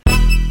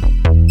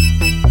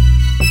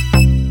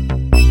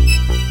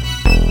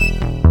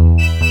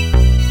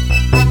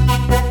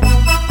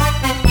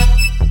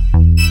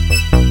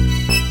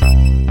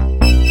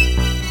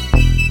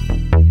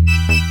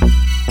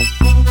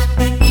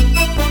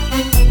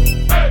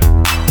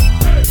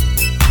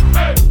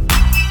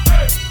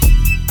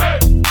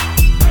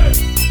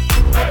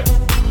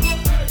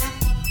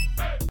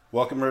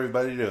welcome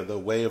everybody to the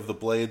Way of the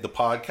Blade, the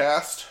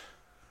podcast.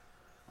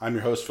 I'm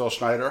your host, Phil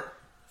Schneider,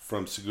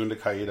 from Segunda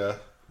Caída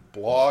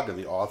blog and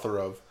the author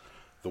of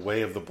The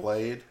Way of the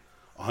Blade,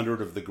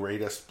 100 of the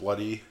greatest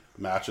bloody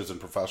matches in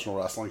professional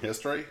wrestling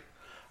history.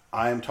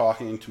 I'm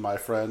talking to my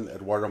friend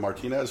Eduardo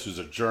Martinez, who's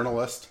a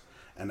journalist,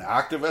 an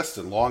activist,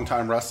 and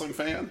longtime wrestling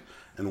fan,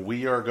 and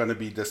we are going to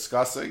be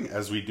discussing,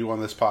 as we do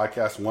on this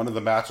podcast, one of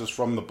the matches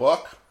from the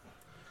book.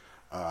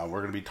 We're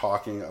going to be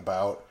talking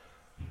about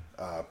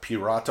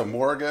Pirata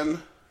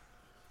Morgan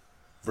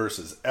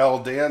versus El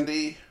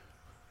Dandy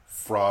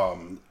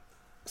from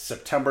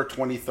September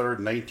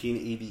 23rd,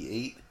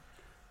 1988.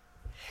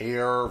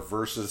 Hair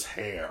versus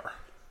hair.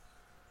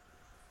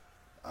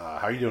 How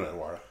are you doing,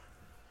 Eduardo?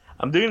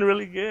 I'm doing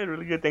really good,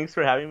 really good. Thanks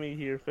for having me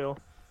here, Phil.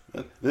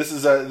 I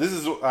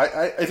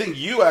think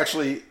you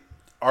actually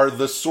are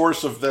the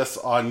source of this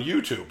on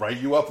YouTube, right?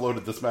 You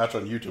uploaded this match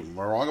on YouTube. Am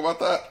I wrong about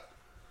that?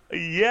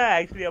 Yeah,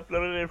 I actually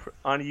uploaded it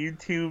on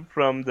YouTube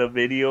from the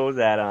videos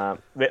that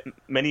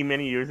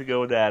many years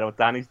ago that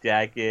Otani's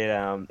Jacket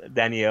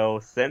Danielle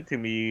sent to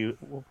me,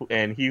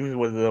 and he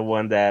was the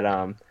one that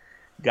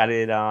got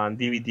it on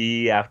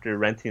DVD after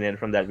renting it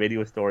from that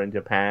video store in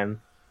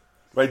Japan.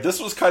 Right, this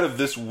was kind of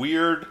this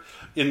weird,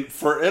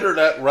 for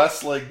internet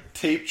wrestling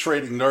tape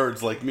trading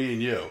nerds like me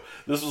and you,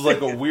 this was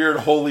like a weird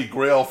holy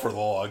grail for the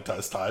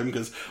longest time,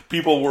 because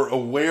people were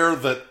aware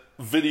that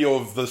video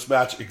of this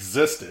match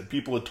existed.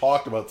 People had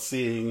talked about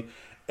seeing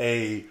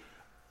the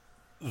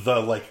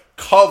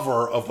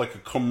cover of like a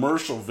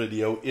commercial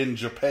video in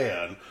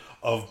Japan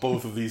of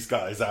both of these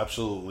guys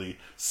absolutely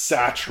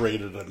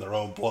saturated in their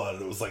own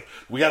blood. It was like,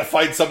 we got to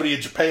find somebody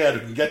in Japan who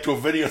can get to a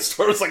video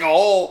store. It was like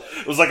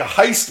a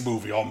heist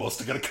movie almost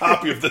to get a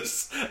copy of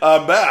this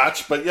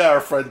match. But yeah,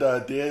 our friend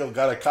Daniel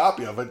got a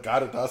copy of it,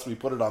 got it to us. We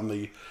put it on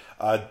the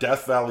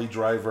Death Valley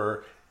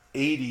Driver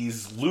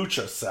 80s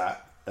Lucha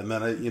set. And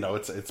then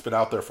it's been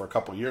out there for a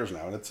couple years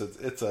now, and it's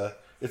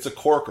a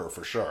corker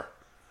for sure.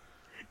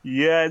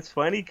 Yeah, it's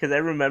funny because I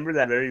remember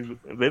that very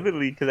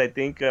vividly because I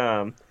think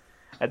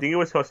it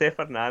was Jose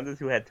Fernandez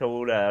who had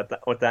told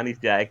Otani's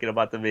Jacket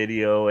about the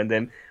video, and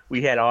then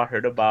we had all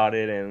heard about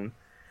it. And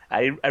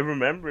I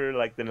remember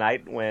like the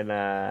night when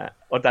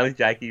Otani's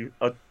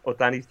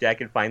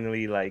Jacket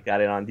finally like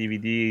got it on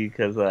DVD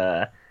because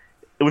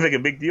it was like a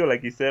big deal,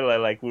 like you said,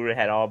 like we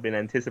had all been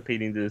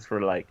anticipating this for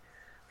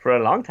a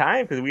long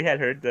time because we had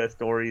heard the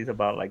stories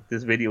about like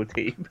this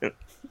videotape.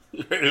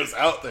 It was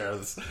out there.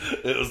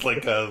 It was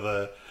like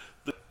the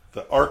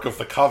Ark of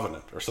the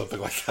Covenant or something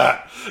like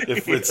that.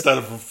 If instead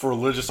of for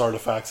religious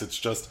artifacts, it's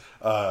just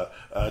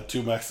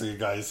two Mexican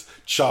guys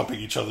chomping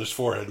each other's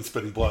forehead and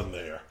spitting blood in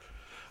the air.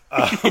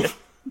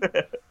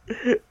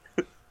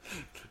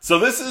 So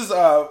this is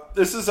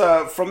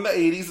from the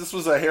 80s. This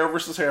was a hair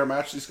versus hair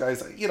match. These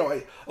guys,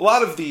 a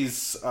lot of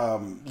these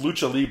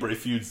lucha libre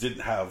feuds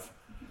didn't have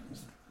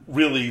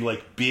really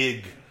like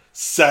big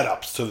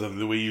setups to them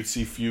the way you'd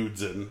see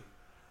feuds in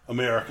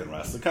American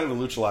wrestling. Kind of in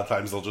lucha, a lot of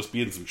times they'll just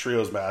be in some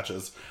trios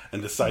matches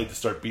and decide to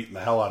start beating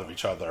the hell out of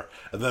each other,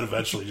 and then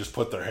eventually just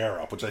put their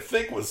hair up, which I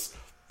think was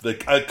the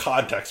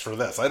context for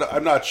this.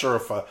 I'm not sure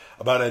if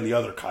about any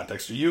other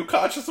context. Are you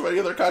conscious of any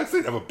other context? They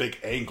didn't have a big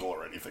angle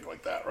or anything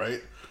like that,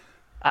 right?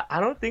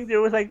 I don't think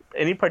there was like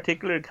any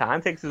particular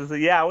context.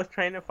 I was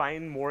trying to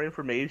find more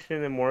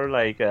information and more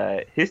like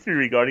history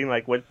regarding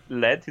like what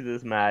led to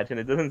this match, and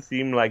it doesn't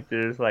seem like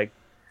there's like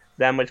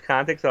that much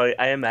context. So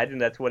I imagine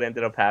that's what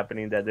ended up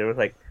happening. That there was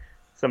like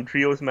some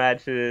trios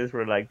matches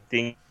where like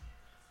things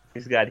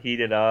got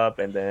heated up,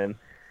 and then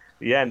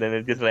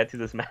it just led to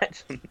this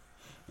match.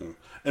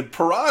 And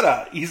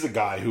Pirata, he's a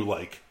guy who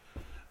like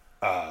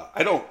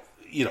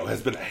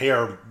has been a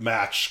hair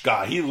match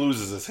guy. He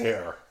loses his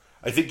hair,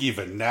 I think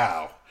even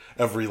now,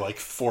 every like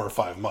 4 or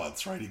 5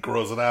 months, right? He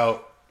grows it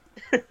out.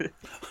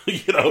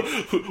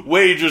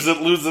 Wagers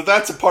it, loses it.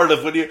 That's a part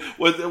of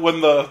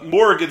when the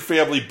Morgan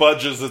family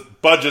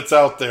budgets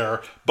out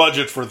their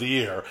budget for the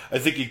year. I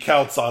think he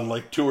counts on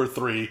like 2 or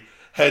 3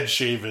 head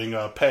shaving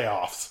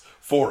payoffs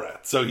for it.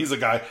 So he's a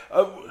guy,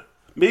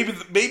 maybe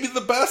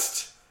the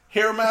best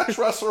hair match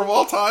wrestler of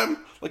all time.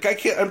 Like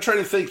I'm trying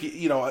to think.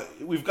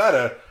 We've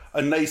got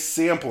a nice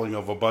sampling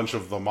of a bunch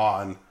of them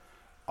on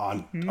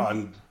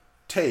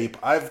tape.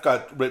 I've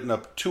got written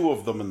up 2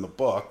 of them in the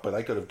book, but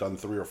I could have done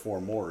 3 or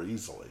 4 more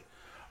easily.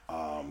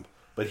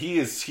 But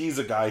he's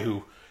a guy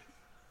who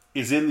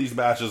is in these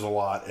matches a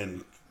lot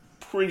and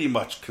pretty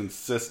much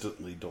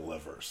consistently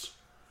delivers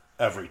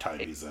every time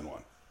he's in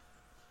one.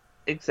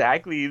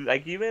 Exactly.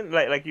 Like even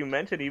like you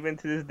mentioned, even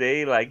to this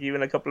day, like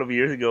even a couple of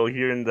years ago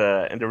here in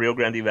the Rio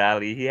Grande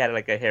Valley, he had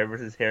like a hair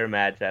versus hair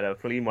match at a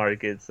flea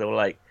market. So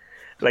like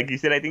you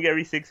said, I think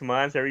every 6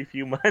 months, every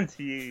few months,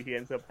 he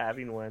ends up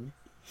having one.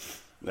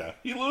 Yeah,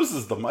 he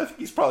loses them. I think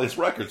his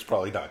record's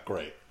probably not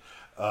great.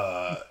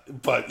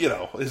 But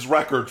his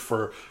record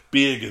for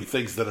being in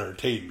things that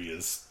entertain me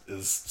is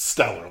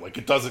stellar. Like,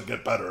 it doesn't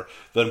get better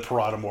than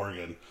Pirata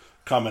Morgan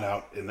coming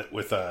out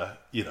with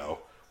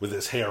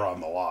his hair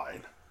on the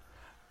line,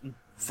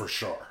 for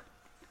sure.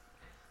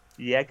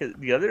 Yeah, because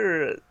the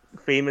other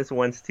famous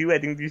ones too, I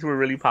think these were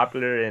really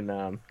popular in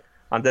on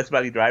Death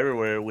Valley Driver,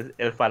 where with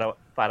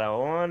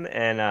Faraón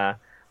and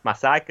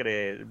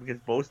Masacre, because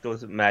both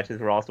those matches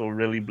were also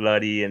really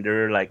bloody, and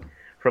they're like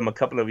from a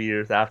couple of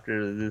years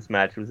after this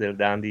match with El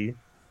Dandy.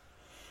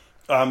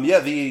 Yeah,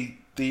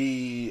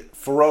 the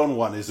Ferone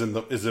one is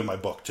in my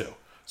book too.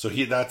 So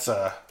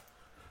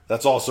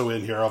that's also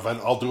in here.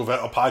 I'll do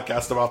a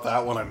podcast about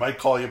that one. I might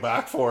call you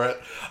back for it.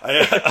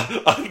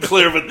 I'm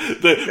clear, but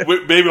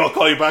maybe I'll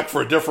call you back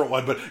for a different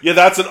one. But yeah,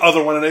 that's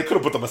another one, and I could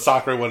have put the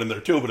Massacre one in there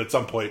too. But at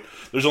some point,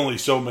 there's only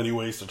so many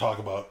ways to talk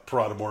about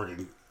Pirata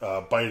Morgan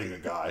biting a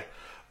guy.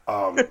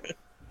 And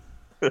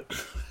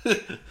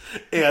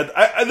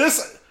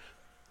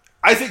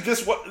I think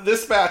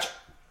this match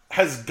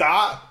has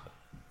got.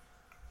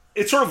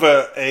 It's sort of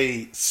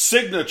a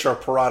signature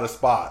Pirata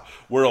spot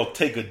where he'll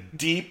take a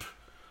deep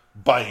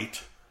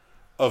bite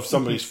of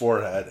somebody's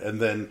forehead and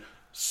then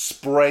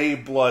spray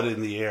blood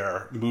in the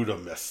air, Muda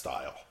Mist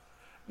style.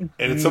 And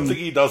it's something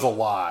he does a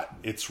lot.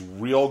 It's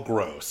real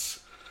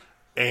gross.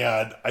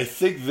 And I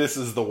think this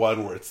is the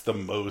one where it's the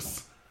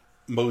most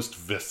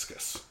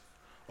viscous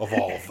of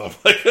all of them.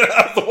 Like,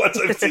 the ones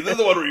I've seen, this is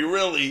the one where he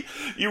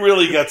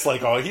really gets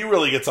like, oh, he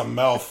really gets a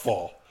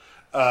mouthful.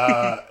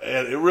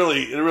 And it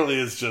really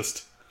is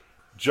just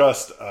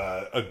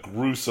a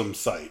gruesome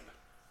sight.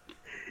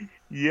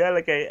 Yeah,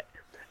 like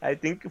I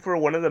think for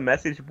one of the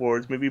message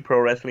boards, maybe Pro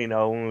Wrestling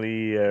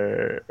Only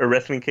or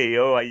Wrestling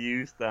KO, I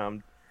used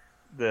the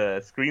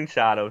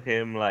screenshot of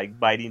him like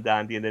biting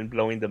Dandy and then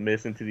blowing the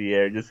mist into the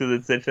air, just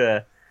because it's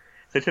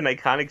such an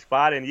iconic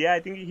spot. And yeah, I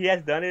think he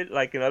has done it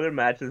like in other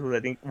matches with, I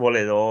think,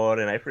 Volador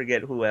and I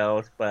forget who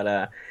else,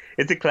 but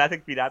it's a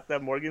classic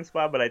Pirata Morgan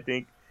spot. But I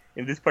think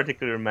in this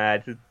particular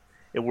match,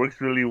 it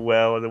works really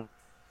well the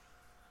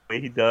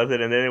way he does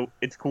it, and then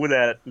it's cool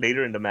that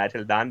later in the match,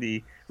 El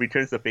Dandy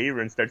returns the favor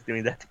and starts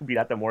doing that to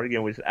Pirata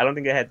Morgan, which I don't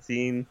think I had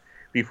seen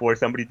before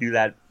somebody do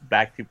that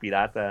back to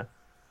Pirata.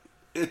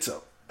 It's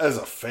as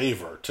a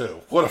favor too.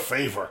 What a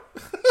favor!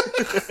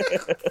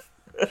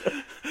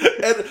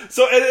 And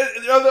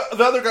the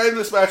other guy in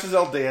this match is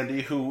El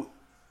Dandy, who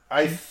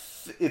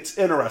it's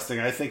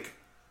interesting. I think,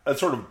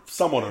 sort of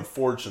somewhat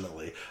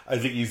unfortunately, I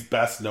think he's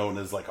best known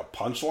as like a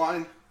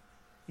punchline.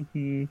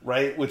 Mm-hmm.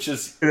 Right, which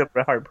is the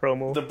Bret Hart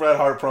promo. The Bret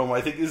Hart promo.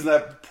 I think isn't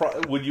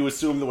that would you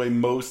assume the way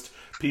most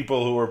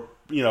people who are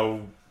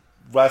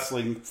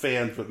wrestling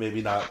fans, but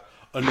maybe not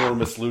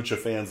enormous lucha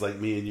fans like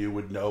me and you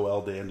would know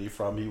El Dandy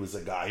from. He was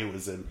a guy who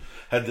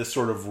had this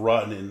sort of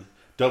run in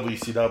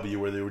WCW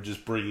where they were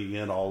just bringing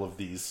in all of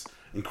these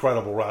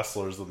incredible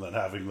wrestlers and then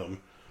having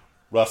them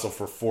wrestle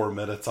for 4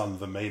 minutes on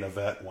the main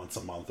event once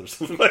a month or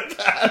something like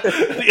that.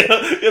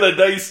 In a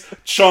nice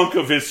chunk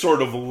of his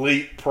sort of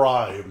late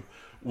prime.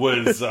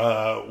 Was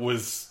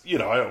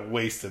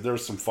wasted. There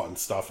was some fun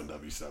stuff in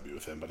WCW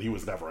with him, but he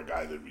was never a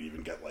guy that would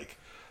even get like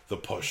the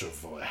push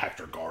of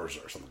Hector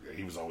Garza or something.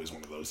 He was always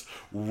one of those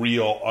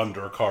real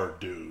undercard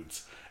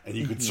dudes, and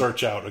you could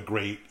search out a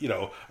great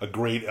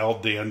El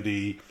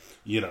Dandy,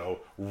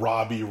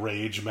 Robbie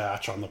Rage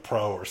match on the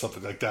Pro or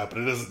something like that. But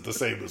it isn't the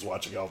same as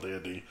watching El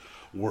Dandy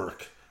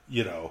work,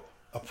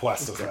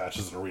 Apuestas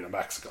matches in Arena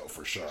Mexico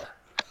for sure.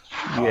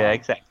 Yeah,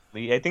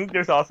 exactly. I think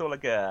there's also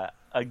like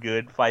a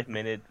good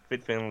 5-minute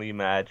Fit Finley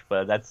match,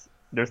 but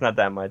there's not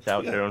that much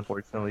out there,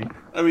 unfortunately.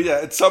 I mean,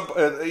 yeah, at some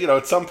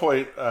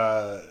point,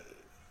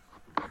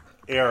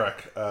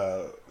 Eric,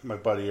 my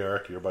buddy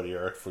Eric, your buddy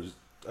Eric,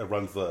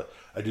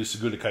 I do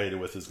Segunda Caída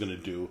with, is going to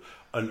do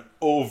an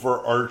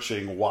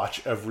overarching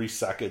watch every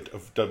second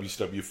of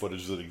WCW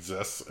footage that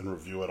exists and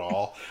review it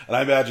all. And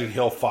I imagine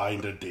he'll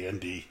find a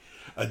dandy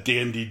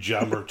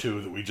gem or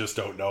two that we just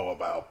don't know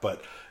about.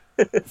 But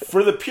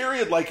for the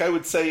period, like I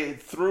would say,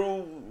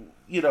 through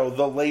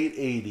the late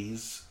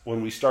 80s,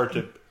 when we start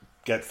to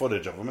get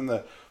footage of him, and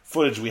the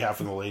footage we have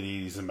from the late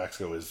 80s in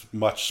Mexico is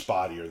much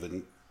spottier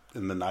than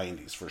in the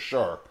 90s, for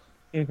sure.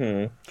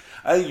 Mm-hmm.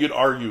 I think you'd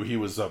argue he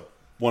was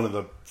one of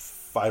the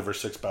 5 or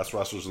 6 best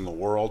wrestlers in the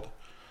world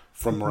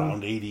from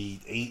around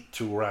 88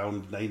 to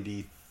around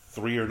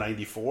 93 or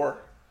 94.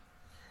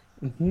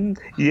 Mm-hmm.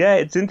 Yeah,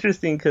 it's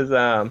interesting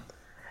because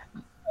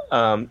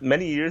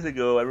many years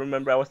ago, I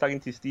remember I was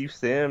talking to Steve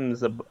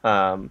Sims,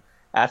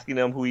 asking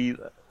him who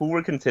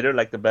were considered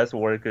like the best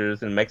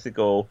workers in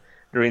Mexico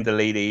during the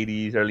late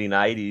 80s, early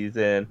 90s,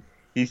 and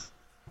he said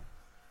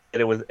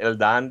it was El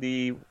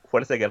Dandy,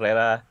 Fuerza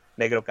Guerrera,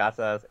 Negro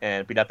Casas,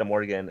 and Pirata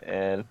Morgan.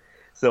 And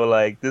so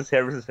like this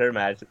hair versus hair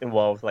match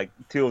involves like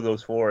two of the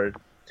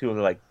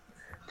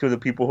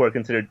people who are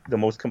considered the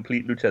most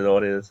complete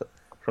luchadores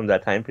from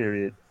that time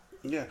period.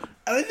 Yeah,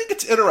 and I think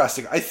it's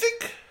interesting. I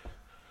think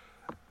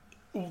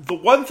the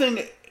one thing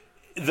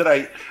that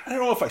I don't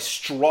know if I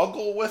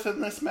struggle with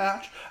in this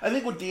match, I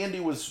think when Dandy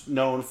was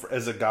known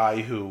as a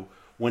guy who,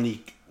 when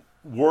he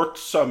worked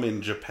some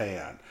in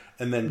Japan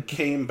and then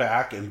came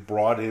back and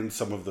brought in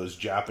some of those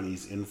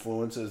Japanese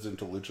influences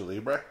into Lucha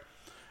Libre,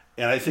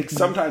 and I think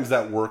sometimes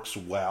that works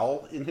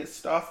well in his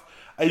stuff.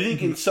 I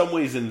think in some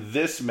ways in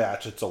this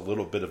match it's a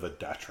little bit of a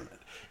detriment.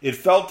 It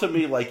felt to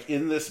me like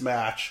in this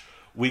match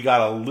we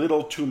got a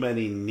little too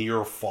many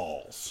near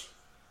falls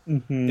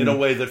in a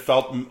way that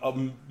felt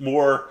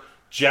more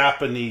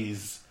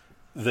Japanese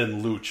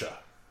than lucha.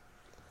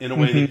 In a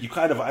way that you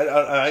kind of,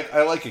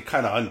 I like it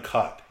kind of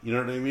uncut. You know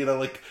what I mean? I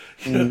like,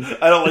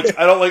 I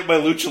don't like my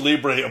lucha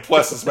libre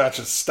Apuestas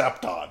matches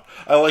stepped on.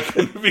 I like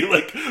them to be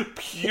like the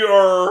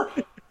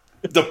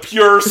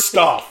pure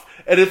stuff.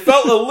 And it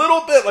felt a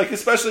little bit like,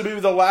 especially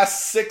maybe the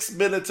last 6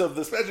 minutes of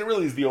this match, it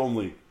really is the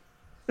only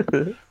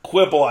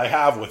quibble I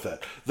have with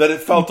it, that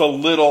it felt a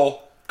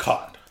little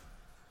cut.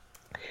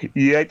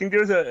 Yeah, I think there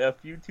was a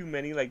few too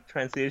many like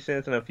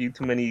transitions and a few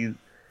too many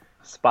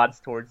spots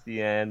towards the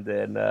end,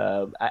 and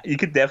you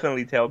could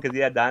definitely tell because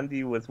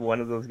Dandy was one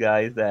of those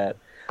guys that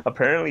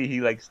apparently he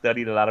like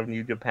studied a lot of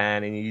New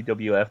Japan and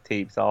UWF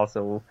tapes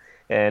also,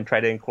 and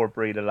tried to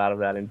incorporate a lot of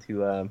that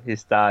into his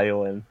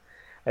style. And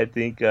I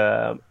think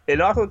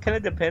it also kind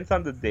of depends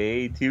on the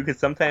day too, because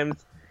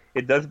sometimes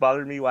it does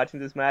bother me watching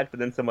this match, but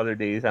then some other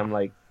days I'm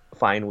like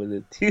fine with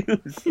it too.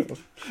 So.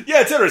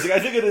 Yeah, it's interesting. I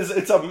think it is.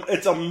 It's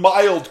a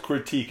mild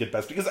critique at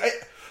best, because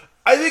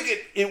I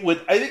think it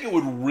would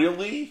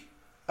really.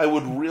 I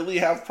would really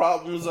have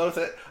problems with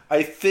it.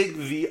 I think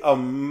the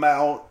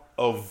amount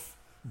of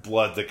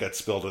blood that gets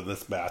spilled in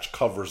this match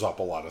covers up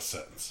a lot of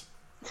sins,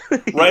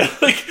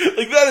 right? like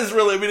that is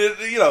really. I mean,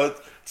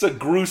 it's a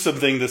gruesome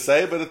thing to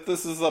say, but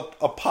this is a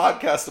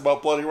podcast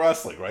about bloody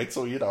wrestling, right?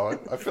 So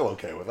I feel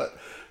okay with it.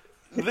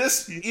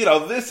 This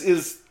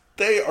is,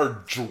 they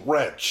are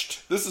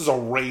drenched. This is a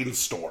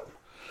rainstorm,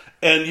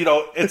 and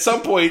at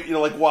some point,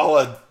 like while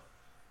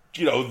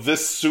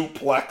this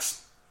suplex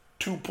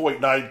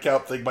 2.9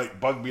 count thing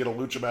might bug me in a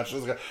lucha match.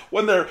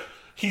 When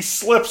he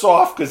slips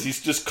off because he's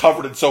just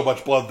covered in so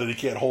much blood that he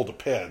can't hold a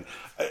pin,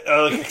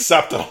 I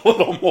accept it a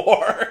little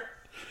more.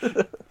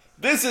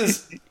 This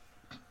is.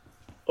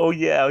 Oh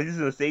yeah, I was just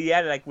gonna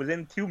say like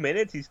within 2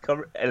 minutes he's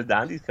covered. El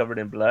Dandy's covered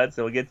in blood,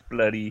 so it gets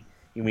bloody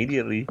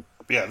immediately.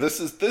 Yeah,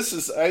 this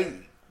is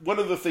one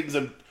of the things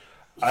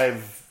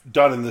I've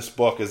done in this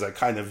book is I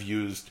kind of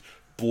used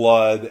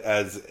blood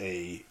as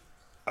a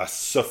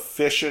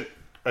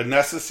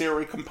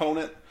necessary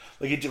component.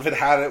 Like if it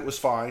had it was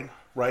fine,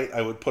 right?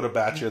 I would put a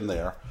batch in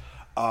there.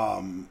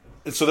 And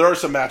so there are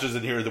some matches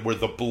in here where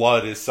the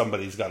blood is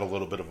somebody's got a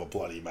little bit of a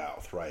bloody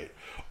mouth, right?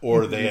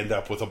 Or they end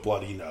up with a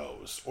bloody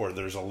nose, or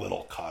there's a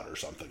little cut or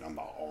something on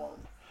the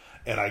arm.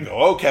 And I go,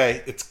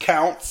 okay, it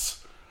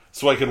counts,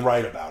 so I can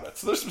write about it.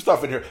 So there's some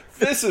stuff in here.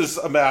 This is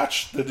a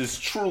match that is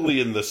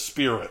truly in the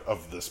spirit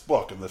of this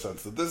book, in the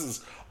sense that this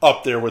is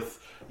up there with,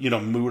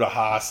 Muda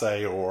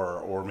Hase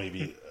or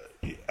maybe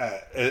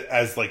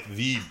as like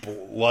the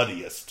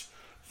bloodiest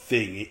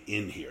thing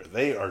in here.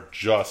 They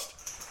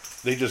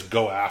just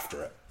go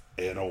after it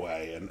in a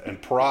way.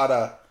 And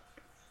Parada,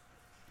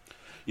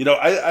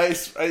 I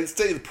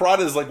say Parada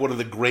is like one of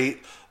the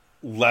great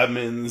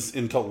lemons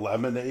into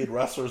lemonade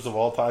wrestlers of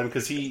all time,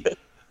 because he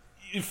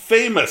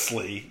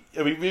famously,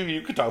 I mean, maybe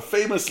you could talk,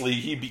 famously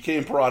he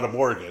became Parada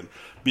Morgan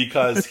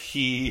because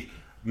he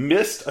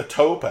missed a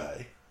tope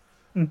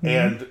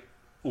and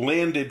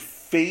landed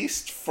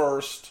face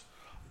first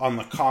on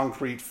the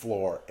concrete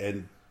floor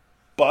and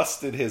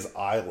busted his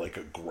eye like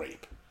a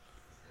grape.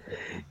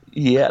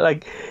 Yeah,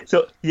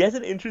 so he has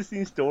an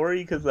interesting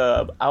story, because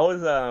I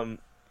was a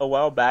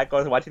while back I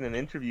was watching an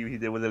interview he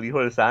did with El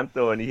Hijo del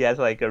Santo, and he has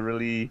like a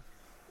really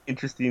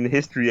interesting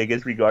history, I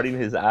guess, regarding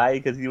his eye,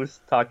 because he was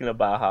talking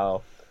about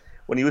how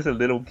when he was a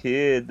little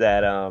kid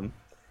that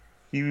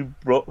he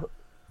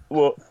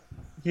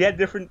had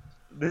different.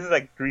 This is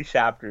like 3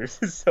 chapters,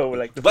 so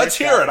like let's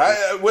hear it.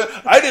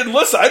 I didn't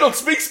listen. I don't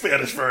speak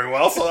Spanish very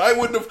well, so I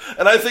wouldn't have.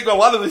 And I think a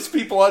lot of these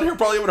people on here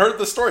probably haven't heard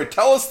the story.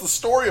 Tell us the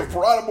story of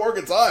Parada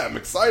Morgan's eye. I'm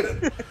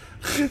excited.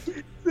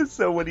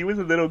 So when he was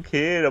a little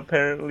kid,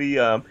 apparently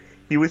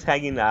he was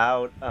hanging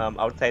out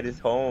outside his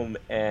home,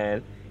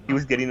 and he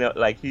was getting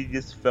he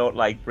just felt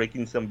like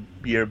breaking some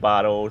beer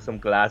bottle, some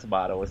glass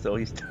bottle. So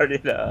he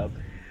started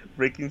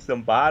breaking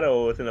some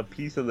bottles, and a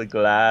piece of the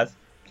glass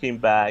came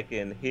back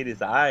and hit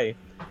his eye.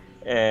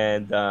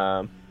 And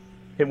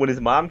when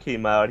his mom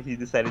came out, he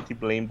decided to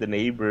blame the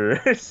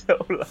neighbor. So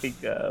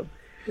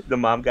the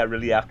mom got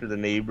really after the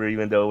neighbor,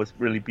 even though it was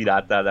really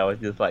Pirata that was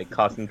just like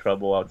causing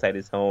trouble outside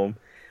his home.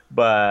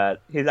 But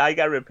his eye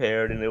got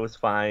repaired and it was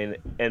fine.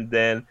 And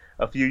then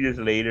a few years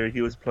later, he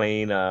was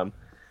playing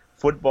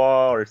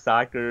football or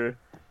soccer.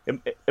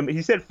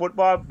 He said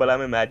football, but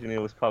I'm imagining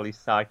it was probably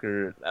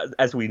soccer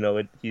as we know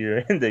it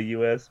here in the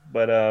U.S.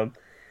 But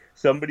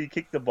somebody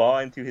kicked the ball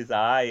into his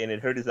eye and it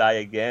hurt his eye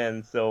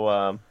again.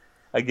 So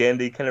again,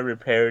 they kind of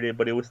repaired it,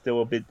 but it was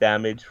still a bit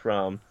damaged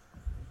from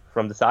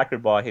the soccer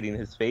ball hitting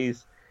his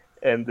face.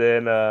 And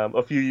then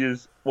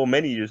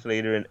many years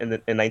later, in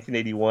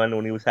 1981,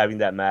 when he was having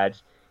that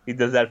match, he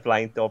does that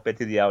flying tope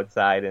to the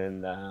outside,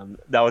 and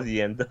that was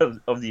the end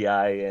of the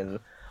eye. And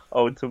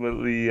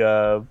ultimately,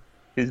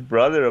 his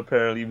brother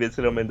apparently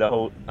visited him in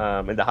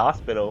the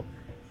hospital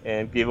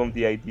and gave him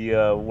the idea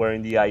of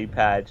wearing the eye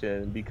patch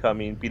and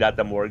becoming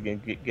Pirata Morgan,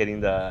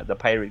 getting the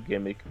pirate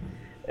gimmick.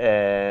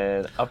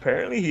 And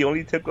apparently he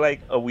only took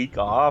like a week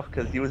off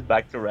because he was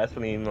back to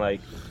wrestling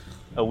like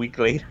a week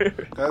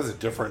later. That's a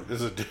different.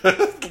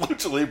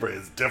 Lucha Libre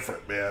is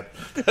different, man.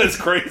 That's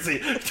crazy.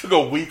 It took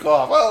a week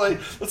off. Well,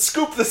 let's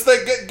scoop this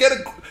thing.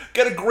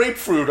 Get a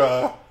grapefruit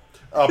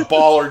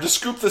ball, or just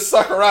scoop this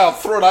sucker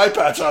out. Throw an eye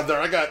patch on there.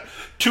 I got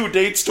 2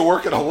 dates to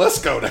work at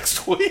Jalisco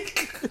next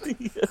week.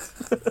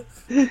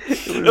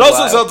 It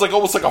also sounds like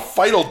almost like a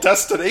Final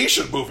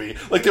Destination movie.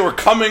 Like they were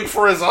coming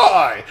for his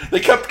eye. They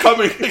kept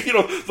coming.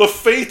 The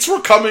fates were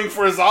coming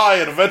for his eye,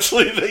 and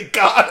eventually they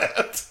got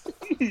it.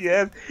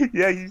 Yeah.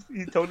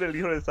 He told El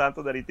Hijo de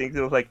Santo that he thinks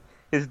it was like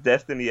his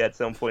destiny at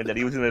some point that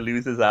he was going to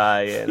lose his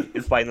eye, and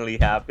it finally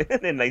happened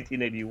in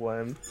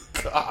 1981.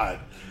 God,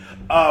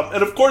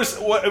 and of course,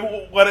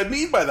 what I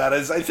mean by that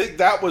is, I think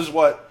that was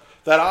what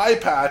that eye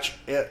patch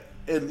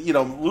and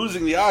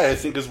losing the eye, I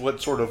think, is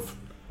what sort of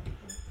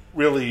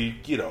really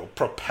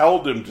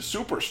propelled him to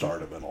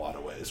superstardom in a lot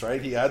of ways.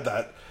 Right? He had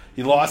that.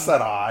 He lost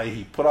that eye.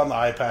 He put on the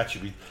eye patch.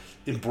 He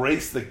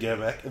embraced the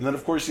gimmick, and then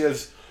of course he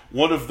has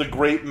one of the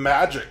great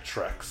magic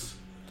tricks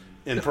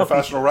in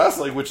professional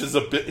wrestling, which is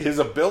his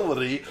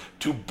ability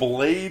to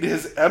blade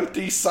his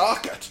empty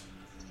socket.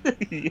 I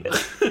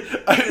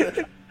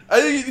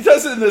think he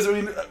does it in this. I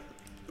mean,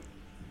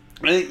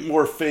 I think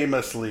more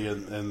famously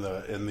in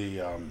the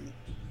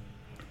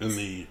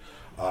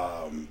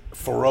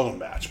Ferrone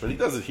match, but he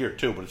does it here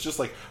too. But it's just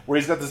like where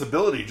he's got this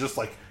ability, just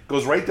like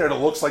goes right there, and it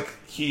looks like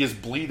he is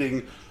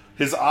bleeding.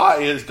 His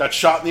eye has got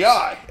shot in the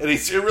eye, and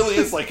it really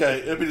is like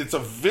it's a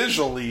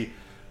visually,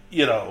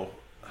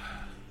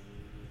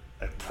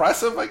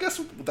 impressive, I guess.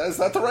 Is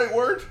that the right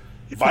word?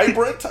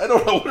 Vibrant? I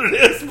don't know what it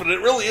is, but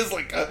it really is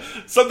like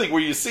something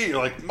where you see, you're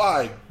like,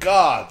 my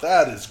God,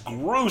 that is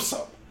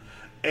gruesome.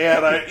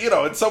 And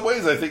in some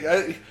ways, I think,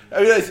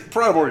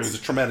 Parada Morgan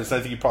was tremendous. I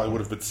think he probably would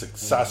have been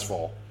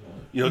successful.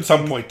 At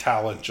some point,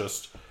 talent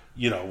just,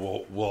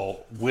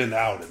 will win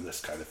out in this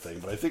kind of thing.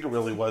 But I think it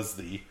really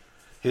was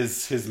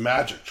his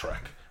magic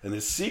trick and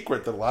his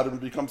secret that allowed him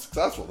to become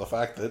successful. The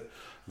fact that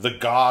the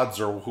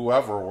gods or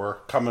whoever were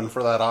coming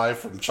for that eye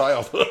from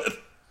childhood.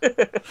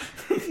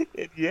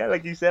 Yeah,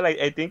 like you said,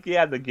 I think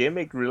the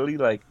gimmick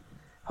really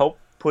helped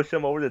push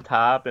him over the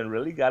top and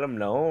really got him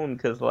known,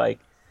 because I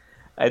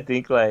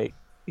think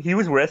he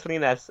was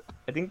wrestling as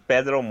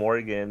Pedro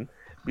Morgan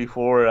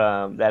before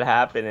that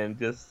happened, and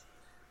just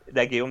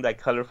that gave him that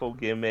colorful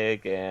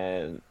gimmick,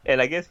 and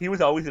I guess he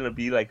was always gonna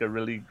be a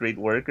really great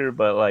worker,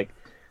 but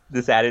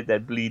this added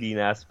that bleeding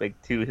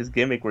aspect to his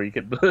gimmick where he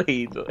could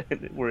bleed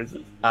where his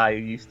eye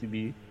used to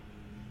be.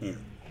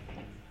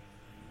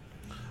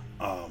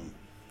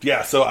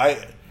 Yeah, so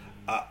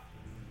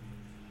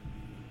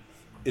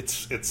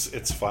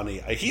it's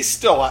funny. He's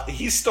still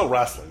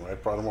wrestling,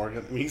 right, Parada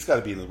Morgan? I mean, he's got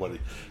to be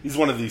he's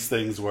one of these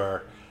things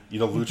where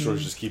luchadors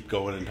just keep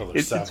going until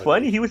they're 70. It's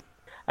funny.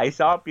 I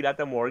saw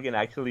Pirata Morgan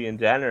actually in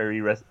January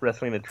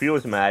wrestling a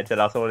trios match that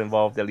also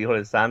involved El Hijo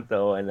de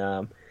Santo,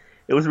 and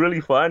it was really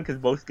fun because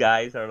both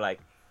guys are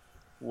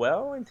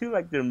into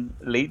their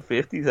late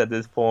 50s at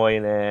this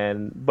point,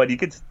 but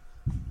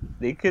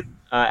they could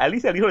at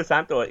least El Hijo de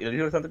Santo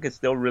could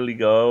still really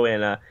go,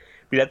 and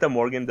Pirata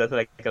Morgan does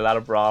a lot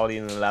of brawling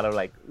and a lot of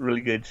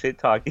really good shit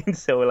talking.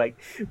 So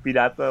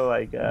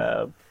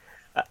Pirata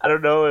I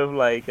don't know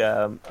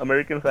if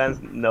American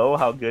fans know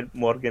how good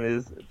Morgan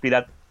is.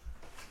 Pirata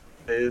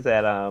is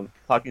at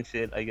talking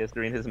shit, I guess,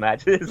 during his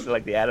matches.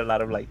 They add a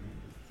lot of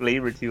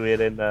flavor to it,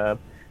 and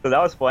so that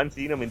was fun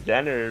seeing him in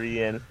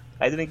January. And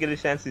I didn't get a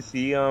chance to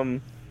see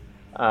him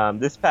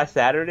this past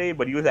Saturday,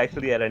 but he was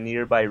actually at a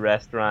nearby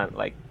restaurant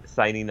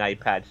signing eye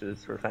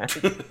patches for fans.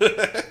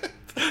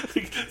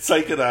 It's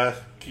like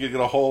you get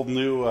a whole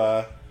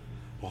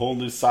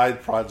new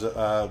side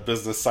project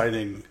business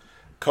signing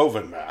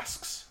COVID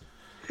masks.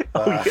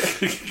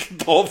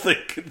 The whole thing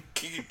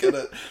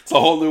it's a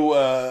whole new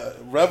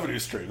revenue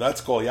stream.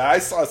 That's cool. Yeah, I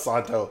saw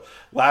Santo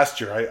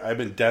last year.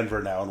 I'm in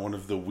Denver now, and one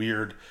of the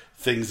weird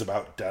things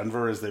about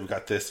Denver is they've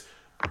got this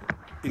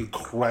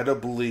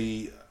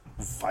incredibly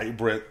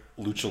vibrant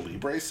lucha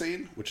libre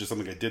scene, which is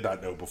something I did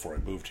not know before I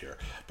moved here.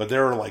 But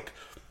there are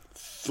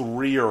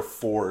 3 or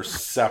 4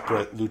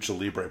 separate lucha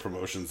libre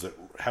promotions that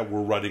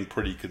were running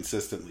pretty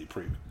consistently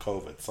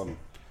pre-COVID. Some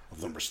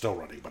of them are still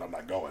running, but I'm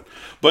not going.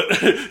 But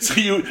so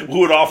we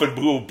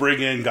would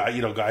bring in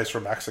guys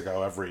from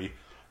Mexico every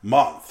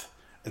month,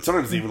 and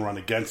sometimes they even run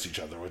against each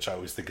other, which I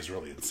always think is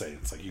really insane.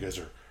 It's you guys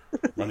are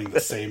running the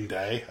same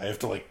day. I have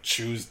to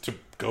choose to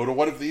go to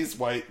one of these.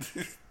 Why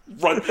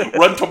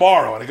run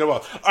tomorrow? And I go,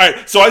 well, all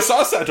right. So I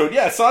saw Santo.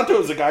 Yeah, Santo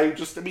is a guy who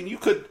just,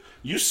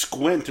 you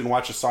squint and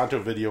watch a Santo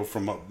video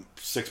from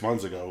 6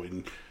 months ago,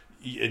 and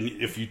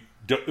if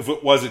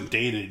it wasn't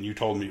dated and you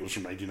told me it was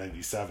from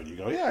 1997, you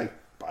go, yeah, I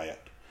buy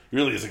it. He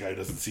really is a guy who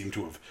doesn't seem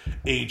to have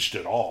aged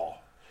at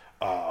all,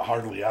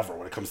 hardly ever,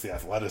 when it comes to the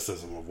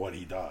athleticism of what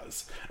he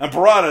does. And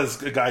Parada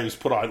is a guy who's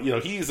put on,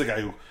 he's a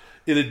guy who,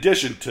 in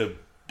addition to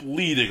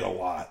bleeding a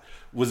lot,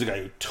 was a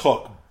guy who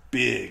took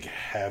big,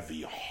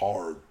 heavy,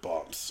 hard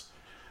bumps,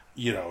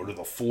 to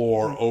the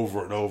floor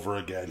over and over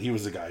again. He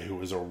was a guy who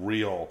was a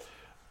real,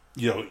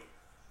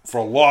 for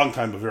a long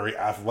time a very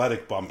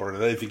athletic bumper,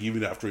 and I think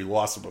even after he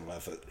lost some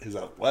of his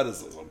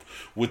athleticism,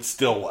 would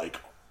still like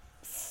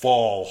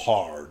fall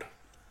hard.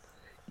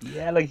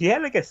 Yeah, like he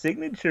had like a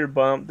signature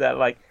bump that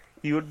like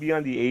he would be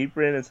on the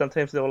apron, and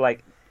sometimes they'll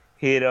like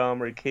hit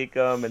him or kick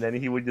him, and then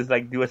he would just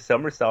like do a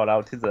somersault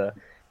out to the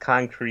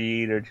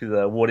concrete or to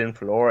the wooden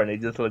floor, and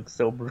it just looked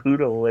so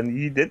brutal. And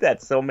he did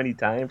that so many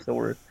times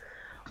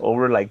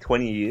over like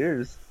 20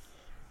 years.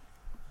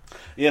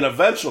 And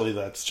eventually,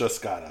 that's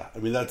just gotta. I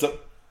mean,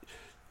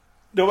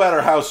 no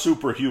matter how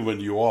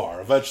superhuman you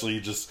are, eventually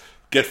you just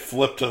get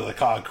flipped to the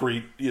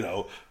concrete.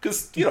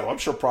 Because I'm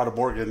sure Prada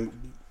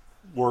Morgan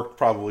worked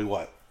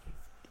probably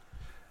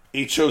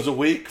 8 shows a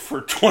week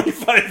for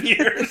 25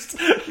 years,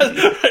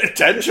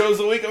 10 shows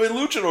a week. I mean,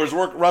 luchadors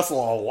wrestle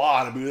a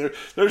lot. I mean,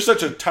 there's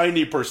such a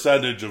tiny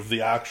percentage of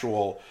the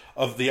actual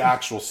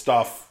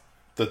stuff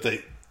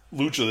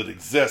lucha that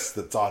exists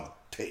that's on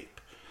tape.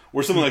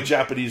 Where something like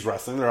Japanese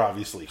wrestling, there are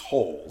obviously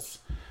holes,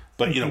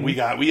 but we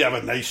have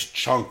a nice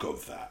chunk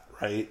of that,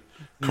 right?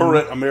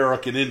 Current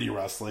American indie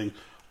wrestling,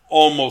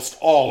 almost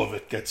all of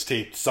it gets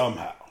taped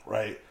somehow.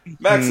 Right?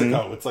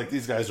 Mexico, it's like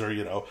these guys are,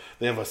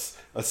 they have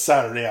a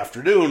Saturday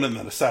afternoon and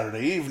then a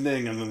Saturday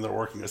evening, and then they're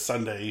working a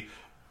Sunday,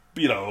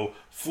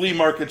 flea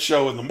market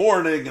show in the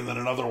morning, and then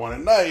another one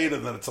at night,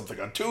 and then it's something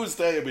on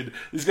Tuesday. I mean,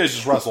 these guys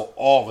just wrestle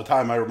all the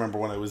time. I remember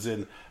when I was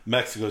in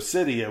Mexico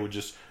City, I would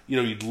just,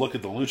 you'd look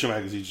at the Lucha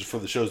magazines just for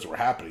the shows that were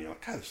happening. You're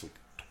like, God, there's like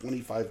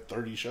 25,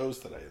 30 shows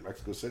today in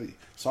Mexico City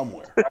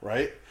somewhere,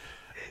 right?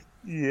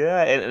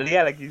 Yeah, and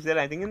yeah, like you said,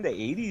 I think in the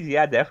 80s,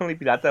 yeah,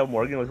 definitely Pirata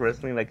Morgan was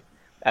wrestling like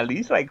at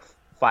least like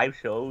 5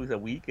 shows a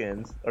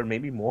weekend, or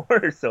maybe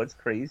more. So it's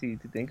crazy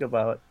to think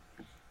about.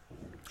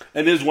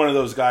 And is one of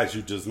those guys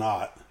who does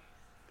not,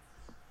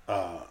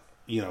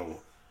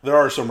 there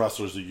are some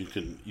wrestlers that you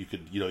could,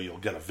 you'll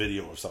get a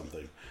video of something,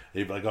 and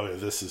you'd be like, oh yeah,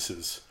 this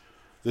is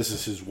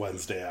his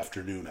Wednesday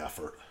afternoon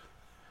effort.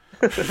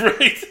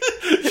 Right?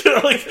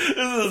 Like, this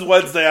is his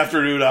Wednesday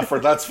afternoon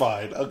effort. That's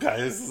fine. Okay,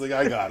 this is like,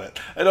 I got it.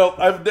 I know.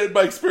 I've had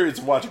my experience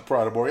of watching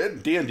Prada Morgan,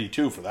 and Dandy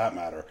too, for that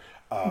matter.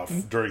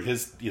 During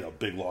his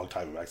big long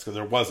time in Mexico,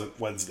 there wasn't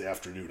Wednesday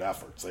afternoon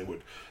efforts.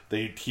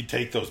 He'd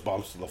take those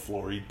bumps to the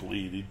floor, he'd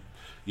bleed,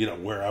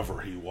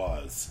 wherever he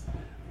was,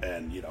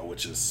 and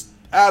which is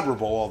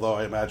admirable. Although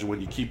I imagine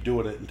when you keep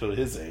doing it until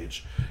his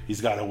age,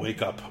 he's got to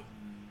wake up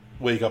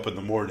in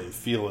the morning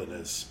feeling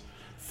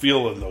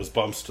those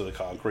bumps to the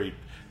concrete.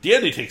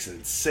 Dandy takes an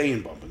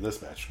insane bump in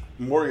this match.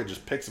 Morgan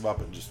just picks him up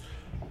and just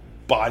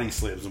body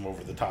slams him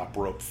over the top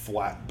rope,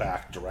 flat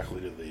back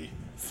directly to the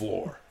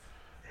floor.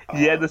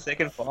 Yeah, the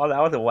second fall,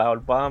 that was a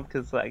wild bump,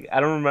 because like I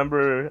don't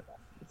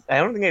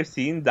think I've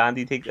seen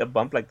Dandy take a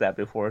bump like that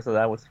before, so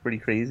that was pretty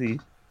crazy.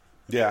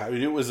 Yeah, I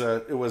mean,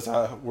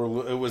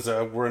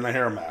 we're in a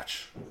hair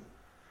match.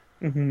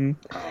 Mm-hmm.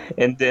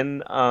 And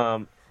then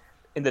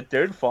in the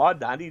third fall,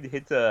 Dandy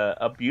hits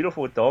a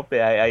beautiful tope.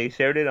 I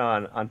shared it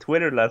on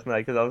Twitter last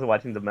night because I was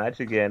watching the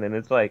match again, and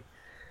it's like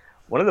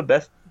one of the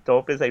best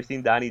topes I've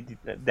seen Dandy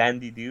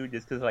do,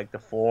 just because like the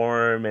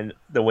form and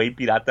the way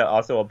Pirata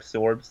also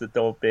absorbs the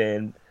tope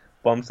and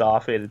bumps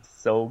off it. It's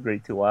so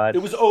great to watch.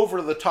 It was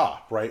over the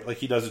top, right? Like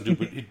he doesn't do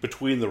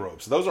between the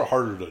ropes. Those are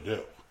harder to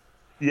do.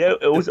 Yeah,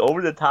 it was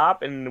over the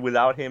top and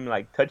without him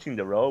like touching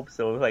the rope.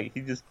 So it was like he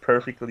just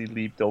perfectly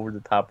leaped over the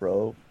top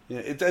rope.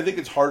 Yeah, I think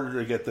it's harder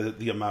to get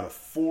the amount of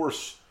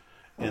force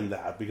in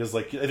that, because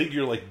like I think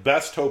your like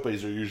best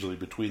topes are usually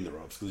between the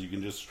ropes, because you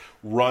can just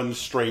run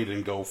straight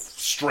and go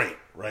straight,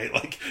 right?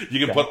 Like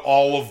you can put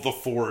all of the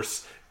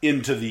force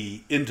into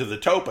the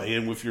tope,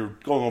 and if you're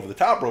going over the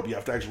top rope, you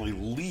have to actually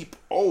leap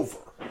over,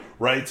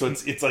 right? So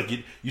it's like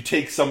you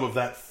take some of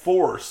that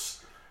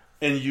force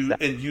and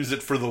use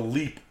it for the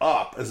leap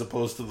up as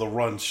opposed to the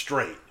run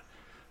straight.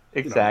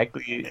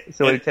 Exactly.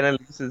 So it kind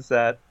of loses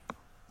that.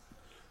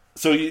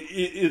 So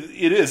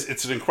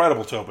it's an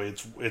incredible tope.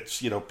 It's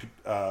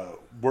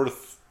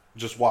worth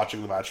just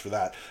watching the match for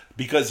that,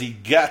 because he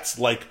gets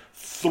like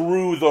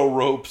through the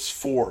ropes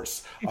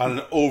force on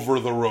an over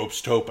the ropes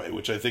tope,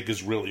 which I think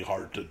is really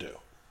hard to do.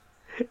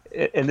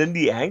 And then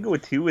the angle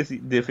too is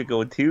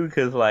difficult too,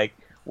 because like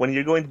when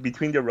you're going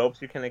between the ropes,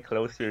 you're kind of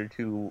closer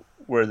to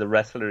where the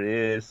wrestler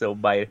is. So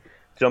by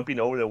jumping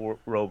over the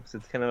ropes,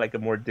 it's kind of like a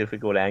more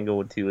difficult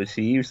angle to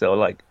achieve. So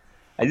like,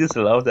 I just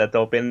love that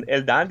tope. And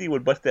El Dandy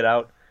would bust it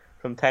out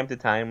from time to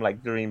time,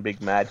 like during big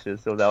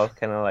matches. So that was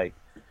kind of like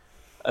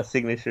a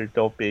signature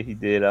tope he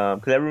did.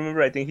 Because I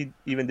remember, I think he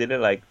even did it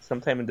like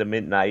sometime in the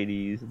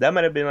mid-90s. That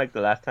might have been like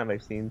the last time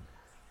I've seen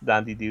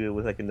Dandy do it,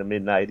 was like in the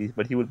mid-90s.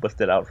 But he would bust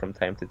it out from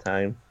time to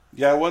time.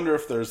 Yeah, I wonder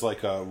if there's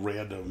like a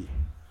random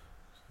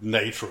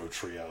Nitro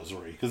trios,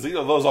 because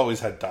those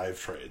always had dive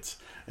trades.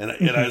 And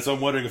so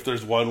I'm wondering if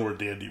there's one where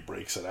Dandy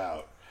breaks it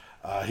out.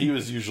 He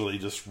was usually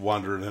just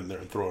wandering in there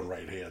and throwing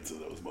right hands in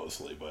those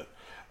mostly, but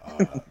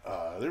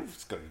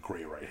they've got a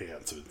great right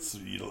hand, so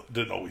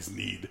didn't always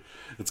need.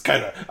 It's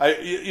kind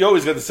of you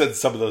always got to send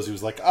some of those. He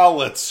was like, I'll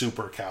let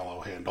Super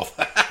Callow handle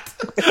that.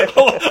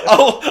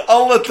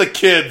 I'll let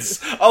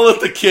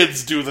the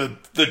kids do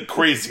the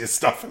craziest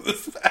stuff in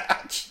this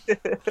match. match.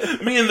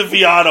 Me and the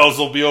Vianos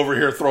will be over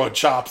here throwing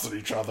chops at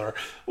each other.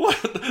 Let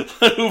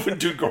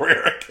Juventud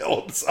Guerrera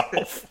kill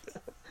himself.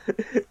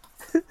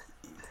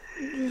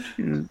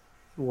 He was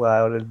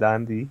wild and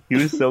dandy. He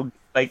was so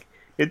like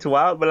it's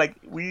wild, but like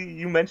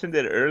you mentioned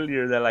it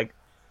earlier that like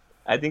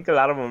I think a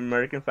lot of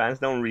American fans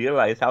don't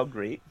realize how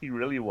great he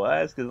really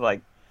was because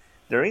like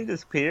during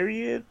this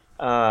period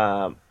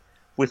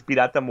with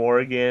Pirata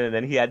Morgan, and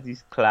then he had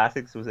these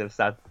classics with El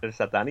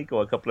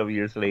Satánico a couple of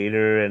years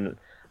later, and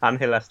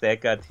Angel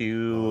Azteca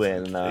too,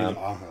 and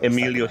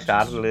Emilio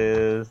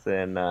Charles,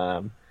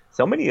 and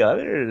so many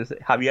others.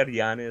 Javier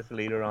Llanes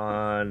later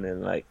on,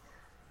 and like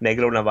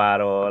Negro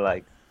Navarro.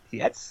 Like he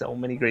had so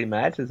many great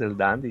matches as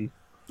Dandy.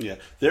 Yeah,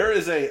 there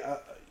is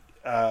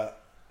one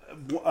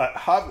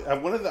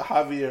of the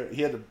Javier.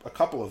 He had a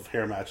couple of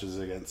hair matches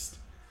against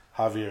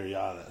Javier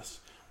Llanes.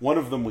 One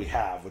of them we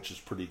have, which is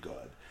pretty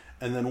good,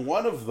 and then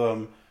one of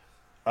them,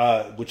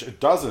 which it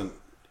doesn't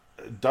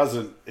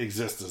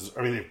exist as.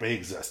 I mean, it may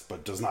exist,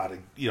 but does not.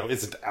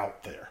 Isn't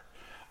out there.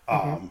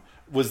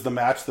 Was the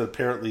match that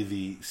apparently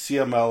the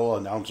CML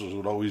announcers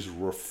would always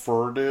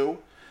refer to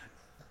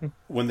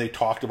when they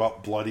talked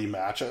about bloody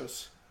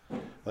matches.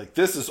 Like,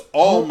 this is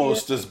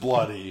almost as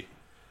bloody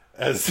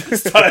as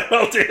this time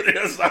El Dandy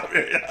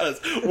Javier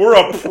Llanes.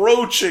 We're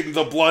approaching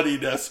the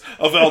bloodiness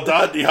of El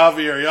Dandy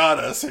Javier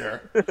Llanes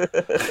here.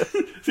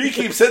 He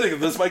keeps hitting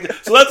this mic.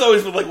 So that's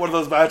always been like one of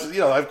those matches.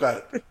 I've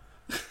got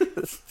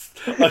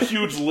a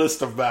huge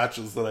list of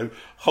matches that I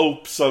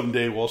hope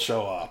someday will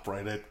show up,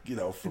 right?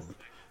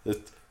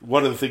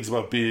 One of the things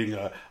about being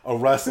a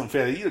wrestling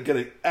fan,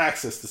 getting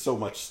access to so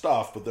much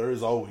stuff, but there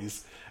is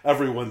always,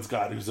 everyone's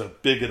got who's a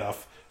big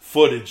enough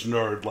footage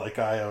nerd like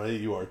I am,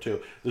 you are too.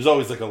 There's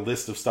always like a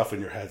list of stuff in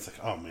your head. It's like,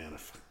 oh man,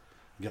 if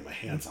I get my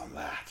hands on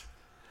that.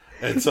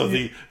 And so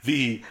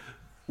the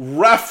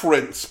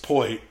reference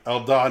point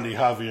El Dandy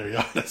Javier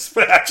Llanes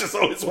match is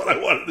always what I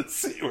wanted to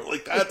see. We're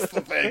like, that's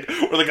the thing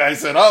where the guy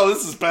said, oh,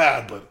 this is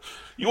bad, but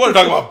you want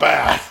to talk about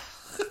bad.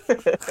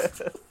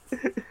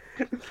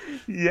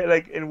 Yeah,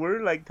 like, and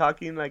we're like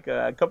talking like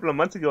a couple of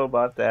months ago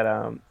about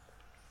that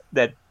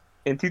that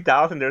in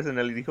 2000 there's an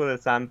El Hijo del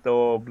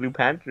Santo Blue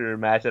Panther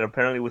match that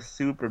apparently was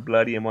super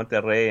bloody in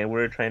Monterrey, and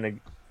we're trying to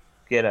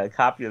get a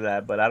copy of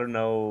that, but I don't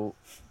know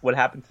what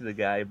happened to the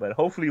guy, but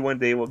hopefully one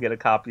day we'll get a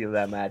copy of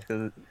that match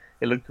because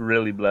it looked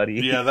really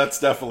bloody. Yeah, that's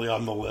definitely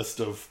on the list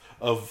of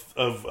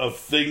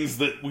things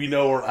that we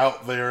know are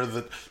out there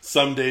that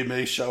someday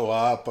may show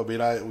up. I mean,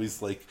 I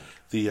always like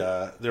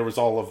there was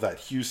all of that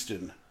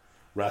Houston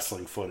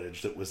wrestling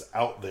footage that was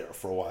out there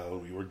for a while,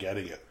 and we were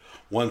getting it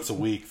once a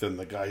week. Then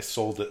the guy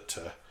sold it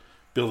to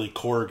Billy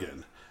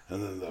Corgan,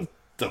 and then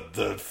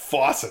the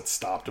faucet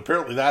stopped.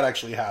 Apparently that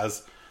actually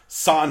has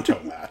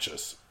Santo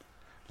matches,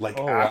 like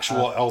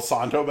actual El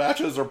Santo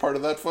matches are part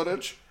of that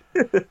footage.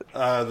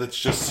 That's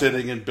just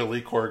sitting in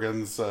Billy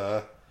Corgan's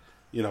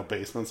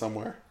basement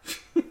somewhere.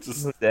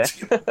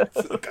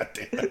 God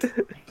damn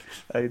it.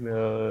 I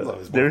know.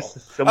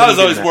 I was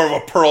always more of a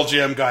Pearl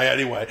Jam guy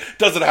anyway.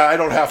 I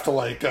don't have to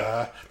like.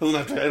 I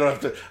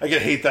can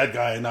hate that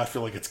guy and not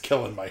feel like it's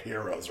killing my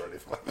heroes or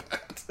anything like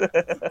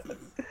that.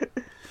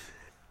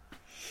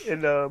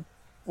 And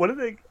one of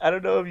the, I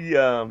don't know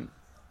if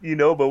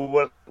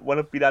but one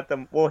of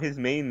Pirata, his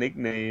main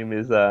nickname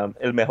is El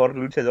Mejor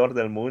Luchador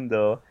del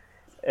Mundo,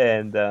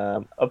 and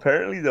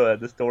apparently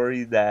the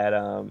story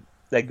that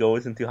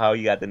goes into how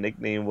he got the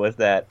nickname was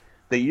that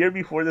the year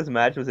before this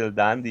match with El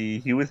Dandy,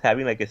 he was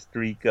having like a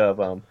streak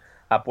of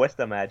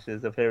apuesta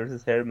matches, of hair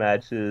versus hair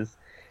matches,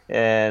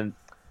 and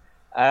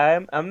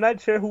I'm not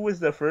sure who was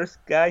the first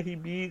guy he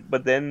beat,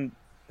 but then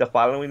the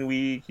following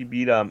week he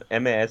beat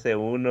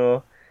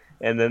MS1,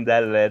 and then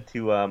that led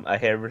to a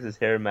hair versus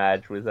hair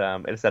match with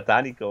El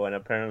Satánico, and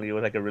apparently it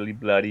was like a really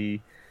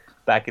bloody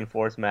back and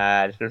forth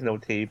match. There's no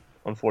tape,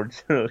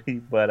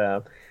 unfortunately,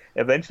 but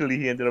eventually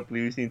he ended up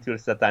losing to El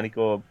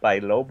Satánico by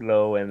low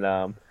blow,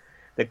 and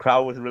the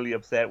crowd was really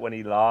upset when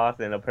he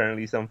lost, and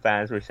apparently some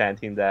fans were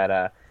chanting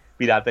that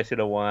Pirata should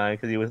have won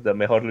because he was the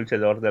Mejor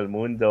Luchador del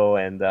Mundo,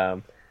 and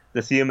the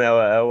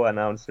CMLL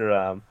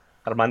announcer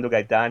Armando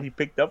Gaitan, he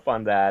picked up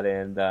on that,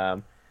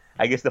 and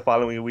I guess the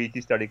following week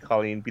he started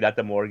calling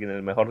Pirata Morgan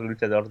El Mejor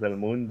Luchador del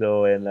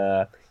Mundo,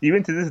 and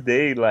even to this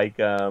day, like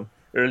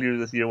earlier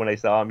this year when I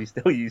saw him, he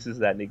still uses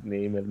that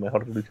nickname, El Mejor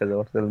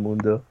Luchador del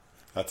Mundo.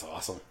 That's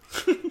awesome.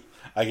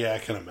 I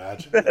can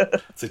imagine.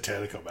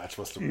 Satanico match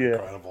must have been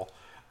incredible.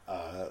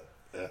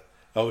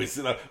 Always,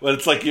 but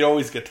it's like you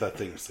always get to that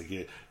thing. It's like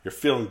you're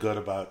feeling good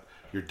about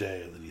your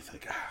day, and then you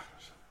think,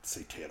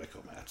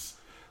 Satanico match,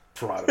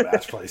 Pirata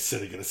match, probably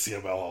sitting in a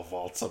CMLL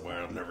vault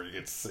somewhere I'm never going to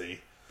get to see.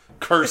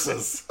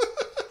 Curses.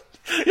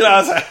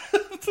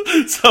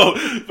 So,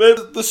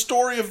 but the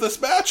story of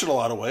this match in a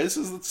lot of ways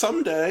is that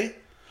someday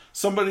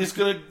somebody's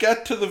going to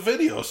get to the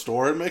video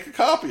store and make a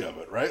copy of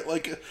it, right?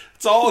 Like,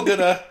 it's all going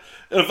to...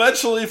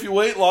 Eventually, if you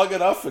wait long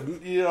enough,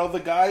 and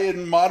the guy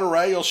in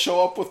Monterrey will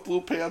show up with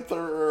Blue Panther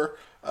or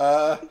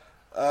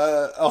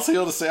El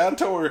Hijo del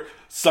Santo, or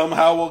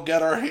somehow we'll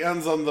get our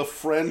hands on the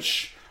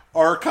French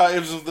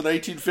archives of the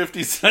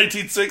 1950s and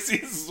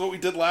 1960s. This is what we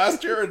did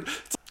last year. And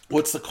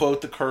what's the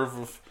quote? The curve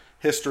of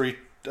history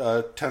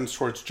tends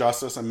towards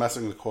justice. I'm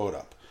messing the quote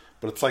up.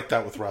 But it's like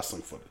that with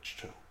wrestling footage,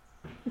 too.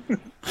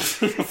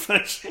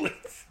 Eventually.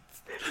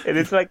 And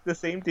it's like the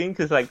same thing,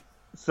 because like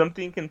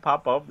something can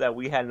pop up that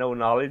we had no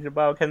knowledge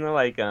about. Kind of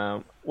like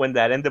when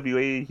that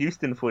NWA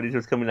Houston footage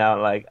was coming out,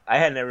 like I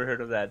had never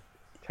heard of that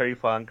Terry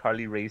Funk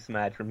Harley Race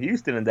match from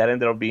Houston, and that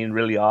ended up being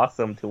really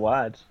awesome to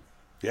watch.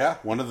 Yeah,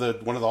 one of the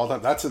all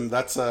time. That's on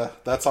the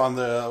that's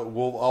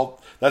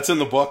in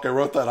the book. I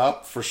wrote that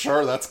up for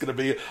sure. That's going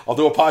to be. I'll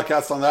do a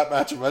podcast on that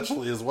match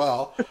eventually as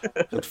well.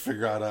 To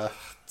figure out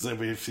see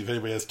if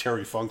anybody has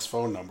Terry Funk's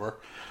phone number.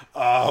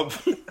 But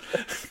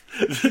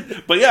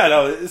yeah,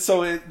 no.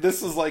 So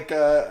this is like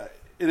it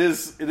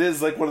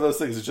is like one of those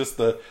things. It's just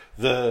the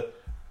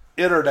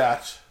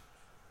internet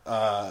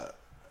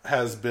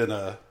has been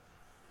a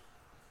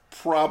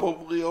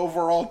probably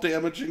overall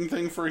damaging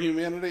thing for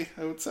humanity,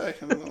 I would say.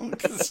 I don't know,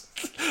 'cause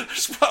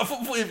there's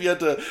probably, if you had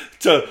to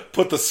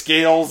put the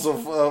scales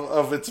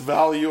of its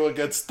value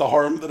against the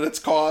harm that it's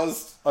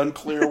caused,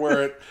 unclear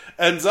where it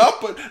ends up.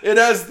 But it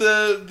has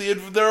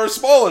there are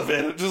small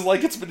advantages,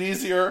 like it's been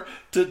easier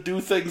to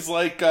do things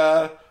like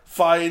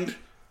find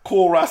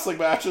cool wrestling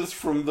matches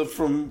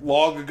from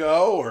long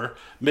ago, or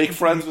make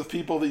friends with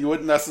people that you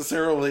wouldn't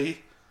necessarily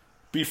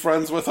be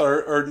friends with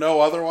or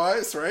know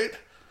otherwise, right?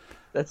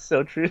 That's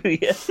so true.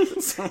 Yeah,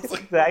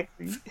 Like,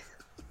 exactly.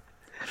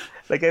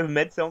 Like I've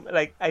met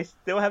I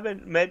still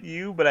haven't met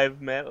you, but I've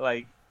met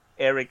like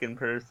Eric in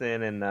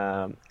person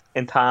and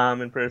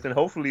Tom in person.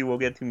 Hopefully, we'll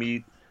get to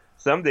meet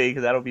someday,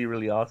 because that'll be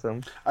really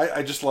awesome.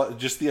 I just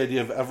the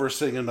idea of ever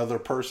seeing another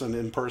person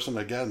in person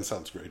again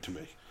sounds great to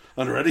me.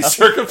 Under any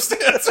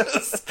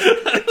circumstances.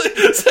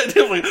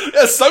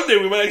 Yeah, someday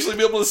we might actually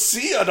be able to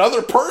see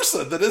another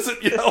person that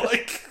isn't,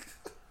 like,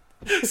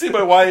 see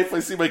my wife,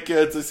 I see my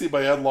kids, I see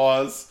my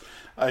in-laws.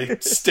 I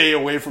stay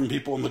away from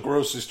people in the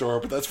grocery store,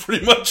 but that's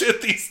pretty much it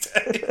these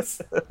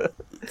days.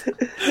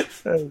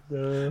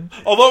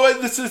 Although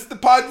this is the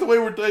way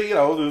we're doing,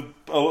 a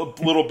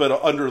little bit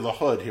under the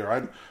hood here.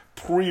 I'm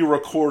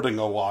pre-recording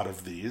a lot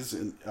of these,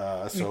 and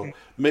so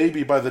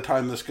maybe by the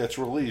time this gets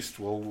released,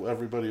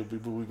 everybody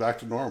will be back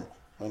to normal.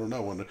 I don't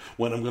know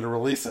when I'm going to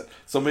release it.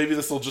 So maybe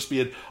this will just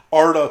be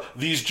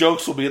these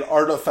jokes will be an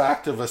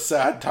artifact of a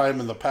sad time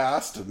in the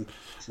past, and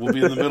we'll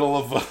be in the middle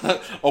of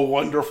a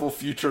wonderful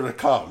future to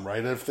come,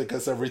 right?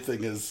 Because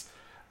everything is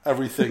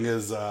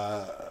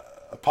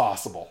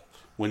possible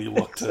when you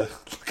look in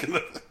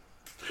the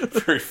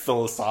very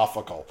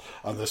philosophical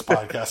on this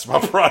podcast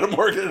about Parada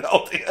Morgan and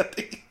El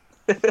Dandy.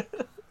 I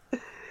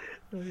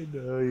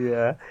know,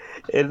 yeah.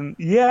 And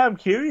yeah, I'm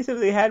curious if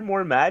they had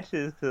more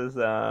matches, because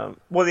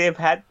they've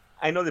had,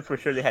 I know that for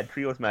sure they had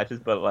trios matches,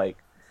 but like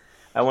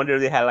I wonder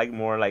if they had like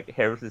more like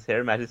hair versus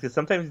hair matches, because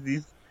sometimes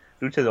these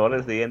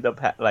luchadores, they end up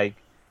like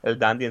El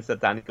Dandy and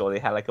Satanico, they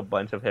had like a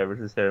bunch of hair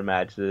versus hair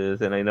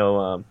matches. And I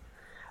know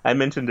I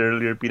mentioned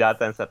earlier Pirata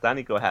and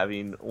Satanico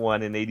having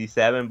one in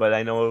 87, but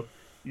I know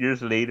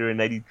years later in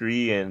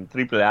 93 and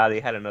AAA they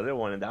had another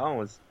one, and that one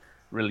was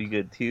really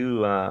good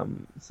too.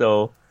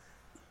 So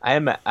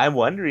I'm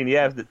wondering,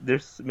 if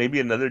there's maybe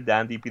another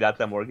Dandy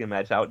Pirata Morgan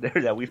match out there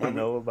that we don't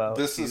know about.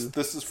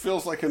 This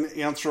feels like an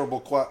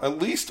answerable at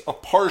least a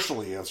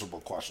partially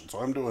answerable question. So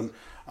I'm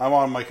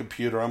on my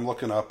computer, I'm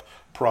looking up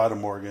Parada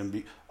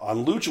Morgan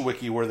on Lucha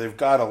Wiki, where they've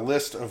got a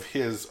list of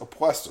his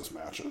Apuestas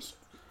matches.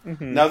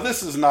 Mm-hmm. Now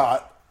this is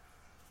not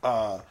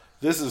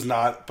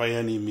by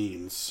any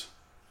means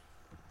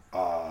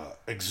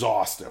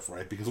exhaustive,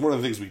 right? Because one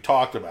of the things we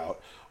talked about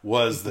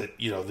was that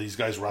these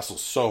guys wrestle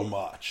so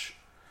much,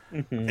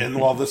 and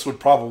while this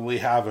would probably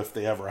have, if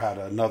they ever had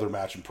another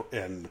match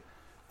in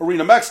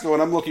Arena Mexico,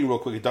 and I'm looking real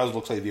quick, it does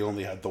look like they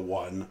only had the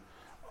one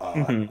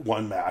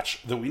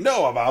match that we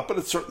know about, but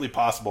it's certainly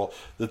possible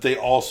that they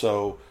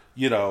also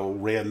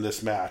ran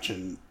this match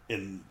in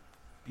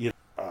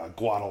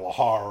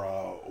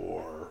Guadalajara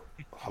or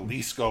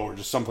Jalisco, or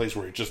just someplace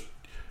where it just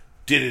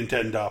didn't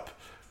end up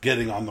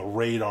getting on the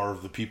radar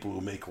of the people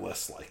who make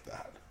lists like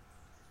that.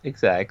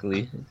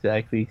 Exactly,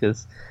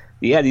 because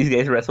these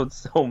guys wrestled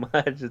so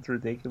much, it's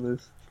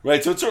ridiculous.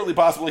 Right, so it's certainly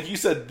possible. Like you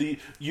said,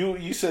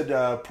 you said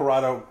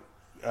Parada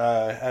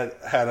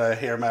had a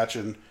hair match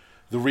in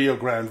the Rio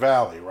Grande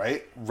Valley,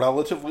 right?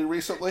 Relatively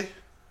recently.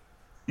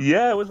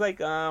 Yeah, it was like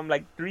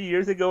 3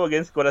 years ago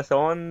against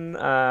Corazon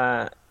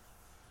del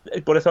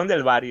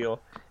Barrio,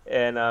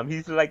 and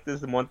he's like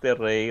this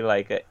Monterrey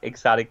like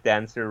exotic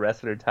dancer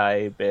wrestler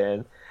type,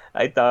 and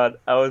I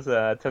was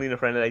telling a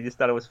friend that I just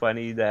thought it was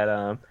funny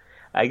that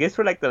I guess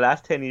for like the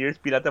last 10 years,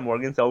 Pirata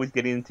Morgan's always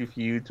getting into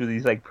feuds with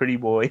these like pretty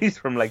boys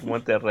from like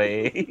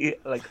Monterrey,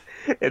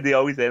 and they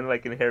always end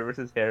like in hair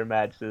versus hair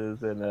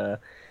matches, and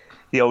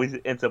he always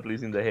ends up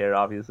losing the hair,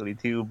 obviously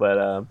too.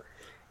 But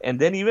and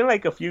then even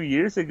like a few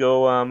years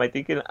ago, I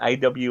think in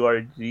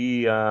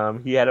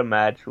IWRG, he had a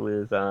match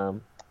with who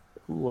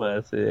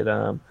was it?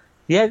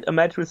 He had a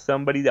match with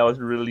somebody that was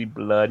really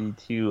bloody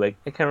too. Like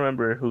I can't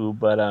remember who,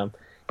 but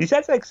he's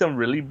had like some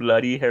really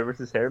bloody hair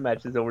versus hair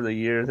matches over the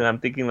years, and I'm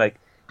thinking like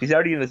he's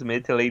already in his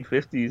mid to late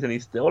 50s, and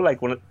he's still like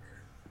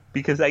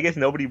because I guess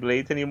nobody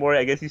blades anymore.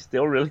 I guess he's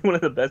still really one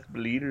of the best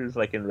bleeders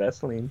like in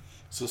wrestling.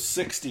 So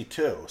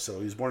 62. So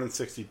he's born in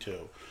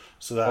 62.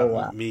 So Oh that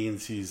wow.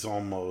 means he's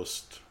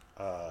almost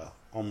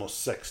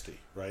 60,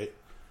 right?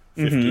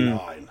 Mm-hmm.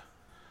 59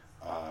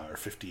 or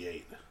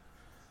 58.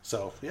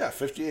 So yeah,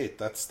 58.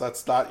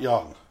 That's not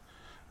young.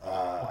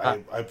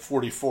 I'm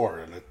 44,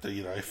 and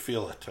I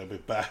feel it.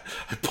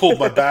 I pulled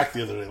my back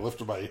the other day,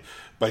 lifted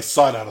my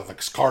son out of the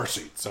car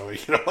seat. So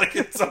like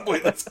in some way,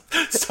 that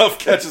stuff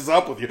catches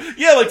up with you.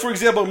 Yeah, like for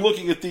example, I'm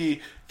looking at the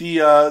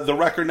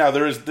record now.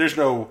 There's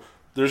no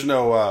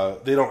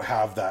they don't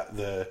have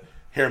the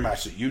hair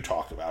match that you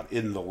talked about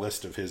in the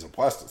list of his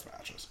Apuestas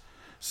matches.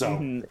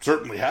 So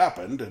certainly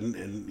happened,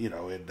 and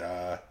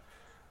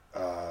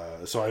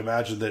so I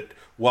imagine that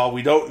while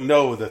we don't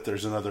know that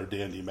there's another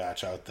Dandy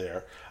match out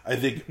there, I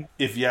think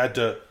if you had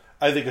to,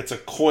 I think it's a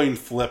coin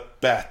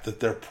flip bet that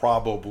there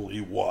probably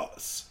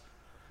was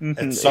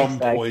at some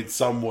point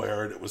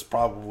somewhere, and it was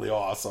probably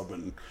awesome.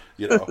 And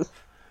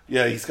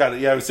yeah, he's got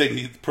it. Yeah, I was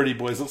saying Pretty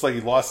Boys looks like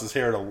he lost his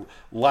hair to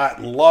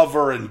Latin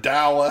Lover in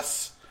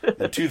Dallas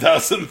in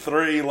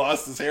 2003. He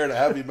lost his hair to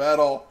Heavy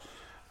Metal,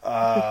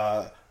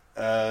 and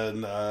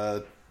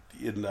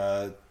in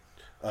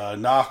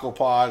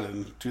Knucklepod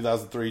in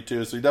 2003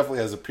 too. So he definitely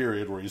has a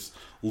period where he's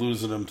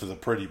losing them to the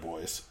Pretty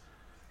Boys.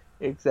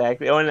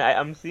 Exactly. Oh, and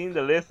I'm seeing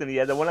the list, and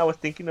yeah, the one I was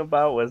thinking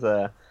about was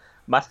Máscara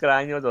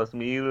Año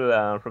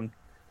 2000 from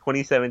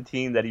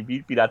 2017 that he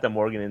beat Pirata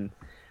Morgan. And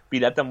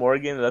Pirata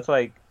Morgan, that's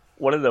like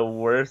one of the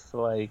worst,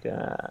 like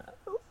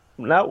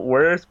not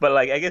worst, but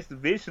like I guess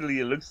visually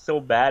it looks so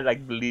bad,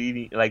 like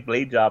bleeding, like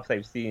blade drops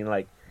I've seen.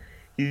 Like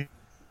he's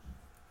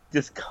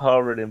just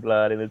covered in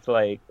blood, and it's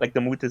like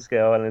the Muta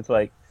scale, and it's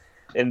like.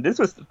 And this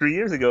was 3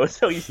 years ago,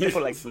 so he's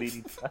still like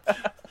bleeding.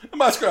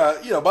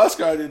 Máscara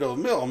Año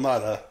Mil,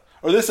 not a.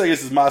 Or this, I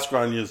guess, is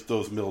Máscara Año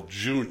dos Mil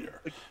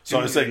Jr. So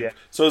I was saying,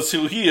 so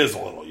he is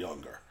a little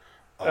younger.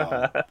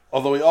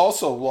 Although he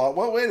also lost.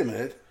 Well, wait a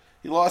minute.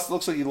 Looks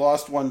like he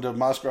lost one to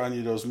Máscara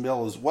Año dos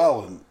Mil as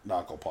well in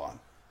Knucklepon.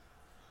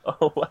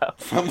 Oh wow!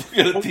 I'm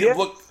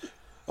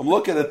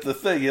looking at the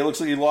thing. It looks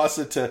like he lost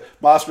it to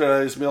Máscara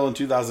Año dos Mil in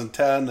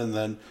 2010, and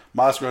then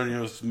Máscara Año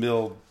dos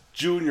Mil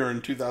Jr.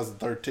 in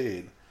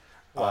 2013.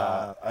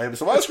 Wow.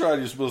 So Máscara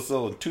Año dos Mil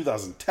still in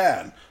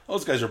 2010.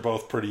 Those guys are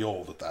both pretty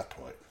old at that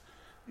point.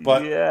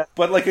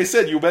 But like I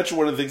said, you mentioned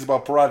one of the things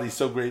about Parada. He's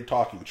so great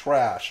talking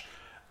trash.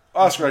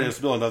 Máscara Año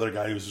dos Mil, another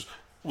guy who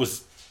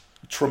was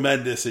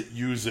tremendous at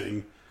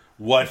using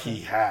what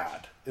he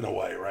had in a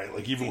way, right?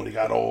 Like even when he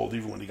got old,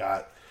 even when he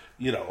got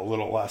a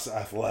little less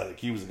athletic,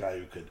 he was a guy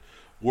who could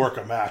work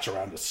a match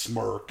around a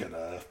smirk and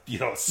a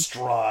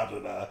strut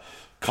and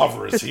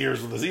cover his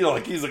ears with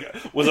his,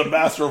 was a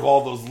master of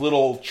all those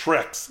little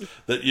tricks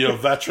that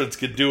veterans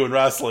could do in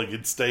wrestling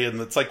and stay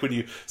in. It's like when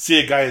you see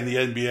a guy in the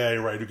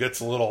NBA, right, who gets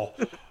a little,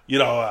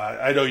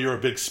 I know you're a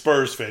big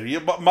Spurs fan.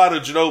 Manu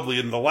Ginobili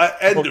in the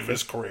end of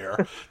his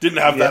career didn't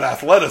have that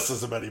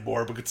athleticism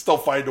anymore, but could still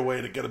find a way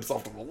to get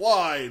himself to the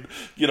line,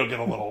 get a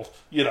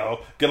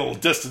little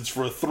distance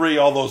for a three,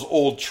 all those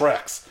old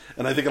tricks.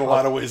 And I think in a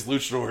lot of ways,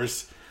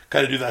 luchadors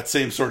kind of do that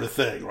same sort of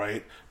thing,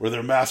 right? Where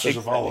they're masters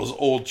of all those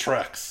old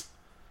tricks.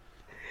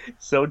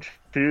 So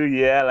true,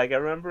 yeah. Like I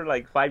remember,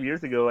 5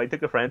 years ago, I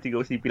took a friend to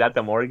go see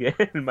Pirata Morgan,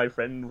 and my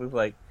friend was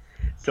like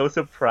so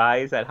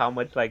surprised at how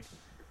much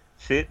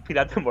shit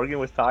Pirata Morgan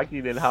was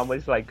talking and how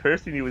much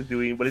cursing he was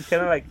doing. But it's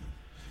kind of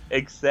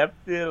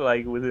accepted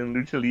within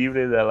Lucha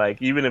Libre that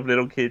even if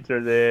little kids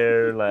are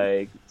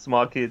there,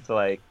 small kids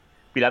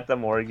Pirata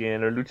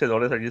Morgan or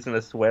luchadores are just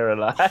gonna swear a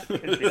lot.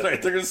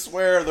 They're gonna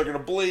swear. They're gonna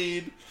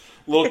bleed.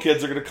 Little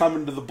kids are going to come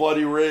into the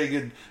bloody ring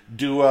and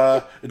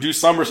do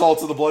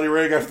somersaults in the bloody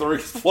ring after the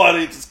ring's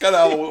bloody. It's just kind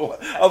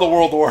of how the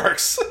world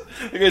works.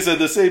 Like I said,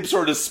 the same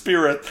sort of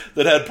spirit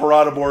that had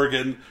Parada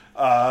Morgan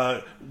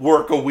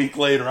work a week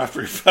later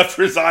after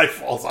his eye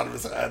falls out of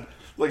his head.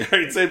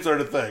 Same sort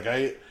of thing.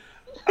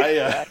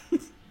 And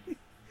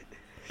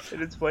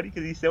it's funny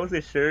because he sells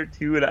his shirt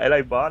too, and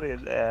I bought it.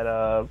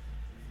 And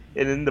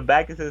in the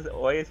back it says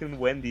 "Hoy es un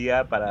buen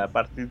día para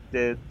partir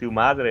de tu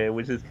madre,"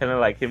 which is kind of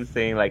like him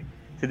saying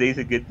today's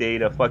a good day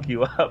to fuck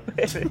you up.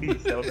 And he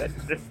sells that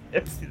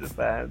shirt to the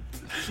fans.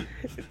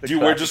 Do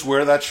you just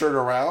wear that shirt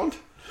around?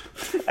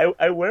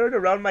 I wear it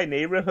around my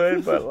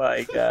neighborhood, but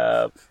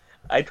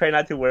I try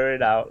not to wear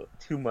it out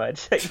too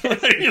much. You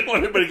don't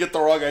want anybody to get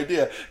the wrong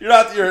idea. You're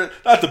not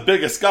the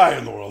biggest guy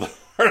in the world.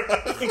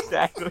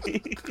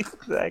 Exactly.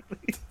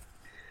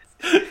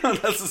 You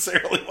don't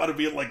necessarily want to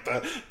be in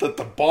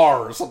the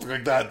bar or something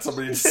like that.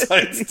 Somebody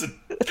decides to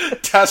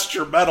test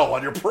your metal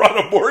on your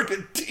Parada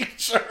Morgan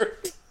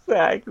t-shirt.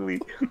 Exactly.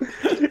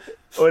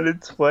 And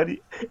it's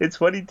funny. It's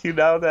funny too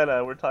now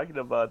that we're talking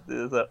about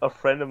this. A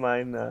friend of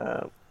mine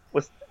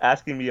was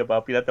asking me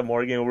about Pirata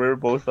Morgan. We were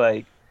both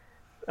we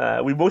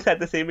both had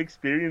the same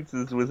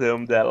experiences with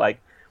him. That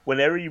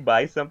whenever you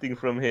buy something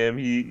from him,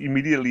 he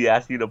immediately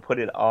asks you to put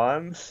it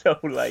on. So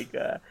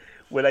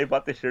when I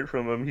bought the shirt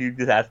from him, he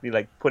just asked me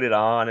put it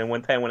on. And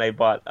one time when I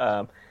bought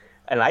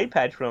an eye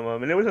patch from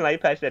him, and it was an eye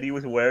patch that he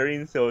was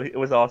wearing, so it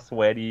was all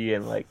sweaty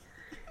and like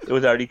it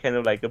was already kind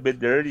of like a bit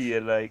dirty,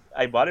 and like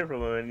I bought it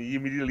from him, and he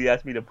immediately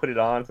asked me to put it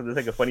on. So there's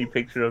like a funny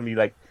picture of me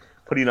like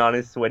putting on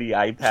his sweaty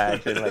eye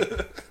patch and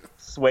like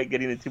sweat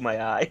getting into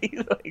my eye.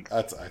 Like,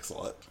 that's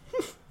excellent.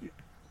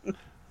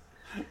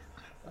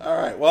 All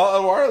right, well,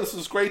 Eduardo, this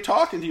was great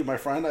talking to you, my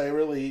friend. I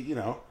really,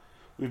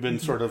 we've been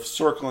sort of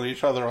circling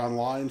each other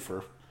online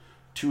for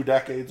 2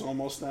 decades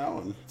almost now,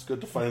 and it's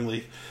good to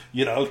finally,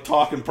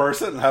 talk in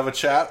person and have a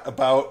chat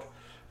about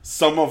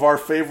some of our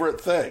favorite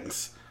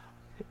things.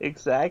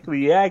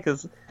 Exactly, yeah,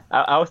 because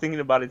I was thinking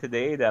about it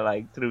today that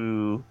like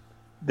through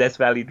Death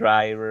Valley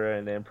Driver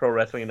and then Pro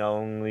Wrestling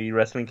Only,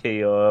 Wrestling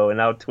KO, and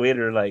now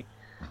Twitter, like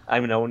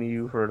I've known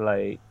you for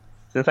like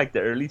since like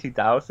the early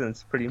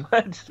 2000s, pretty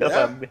much. So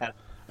yeah.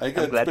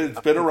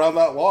 It's been around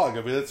that long.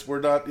 I mean,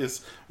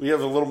 we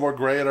have a little more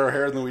gray in our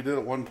hair than we did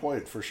at one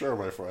point, for sure,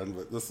 my friend.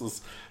 But this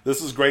is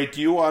great. Do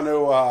you want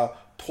to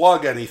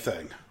plug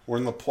anything? We're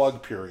in the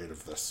plug period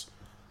of this.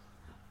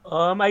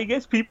 I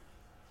guess people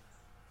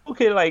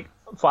can like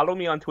follow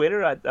me on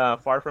Twitter at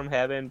Far From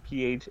Heaven,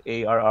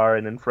 PHARR,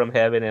 and then From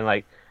Heaven, and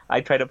like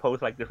I try to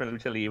post like different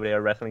lucha libre or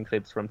wrestling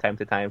clips from time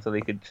to time, so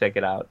they could check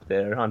it out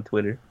there on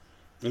Twitter.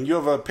 And you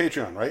have a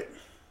Patreon, right?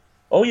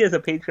 Oh, yes, a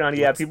Patreon.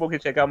 Yeah, people can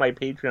check out my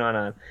Patreon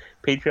on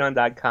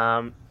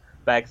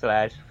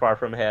patreon.com/Far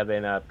From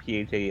Heaven,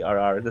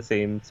 PHARR, the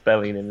same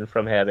spelling, and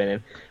From Heaven.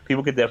 And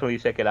people could definitely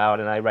check it out.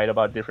 And I write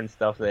about different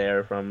stuff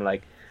there, from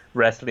like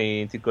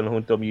wrestling to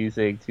conjunto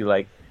music to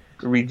like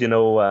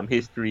regional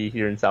history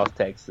here in South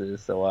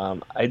Texas.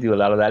 So I do a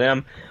lot of that. And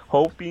I'm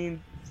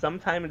hoping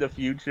sometime in the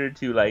future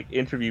to like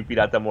interview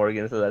Pirata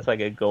Morgan. So that's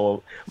like a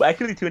goal. But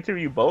actually, to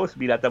interview both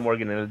Pirata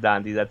Morgan and El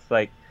Dandy, that's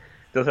like.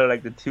 Those are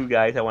like the 2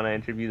 guys I want to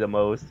interview the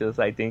most, because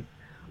I think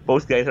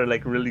both guys are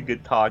like really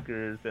good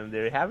talkers, and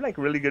they have like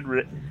really good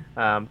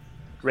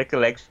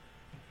recollection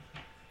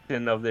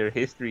of their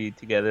history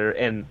together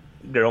and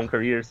their own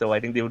careers. So I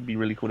think they would be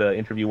really cool to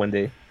interview one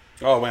day.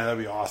 Oh man,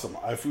 that'd be awesome.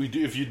 If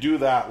you do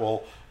that,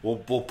 we'll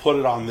put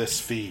it on this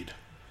feed.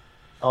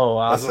 Oh,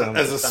 awesome!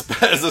 As a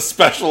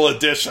special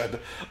edition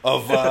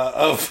of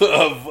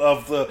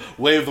the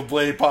Way of the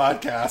Blade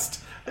podcast.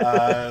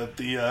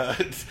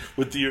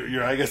 With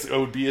your I guess it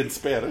would be in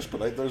Spanish,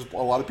 but there's a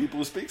lot of people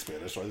who speak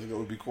Spanish, so I think it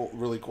would be cool,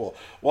 really cool.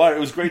 Well, it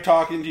was great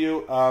talking to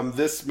you.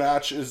 This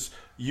match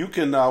you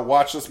can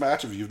watch this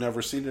match if you've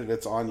never seen it.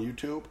 It's on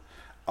YouTube,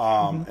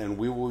 and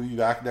we will be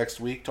back next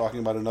week talking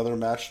about another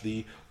match.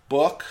 The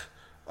book,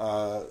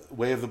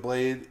 Way of the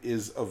Blade,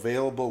 is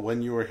available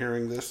when you are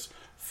hearing this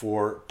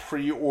for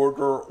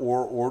pre-order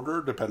or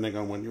order, depending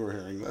on when you are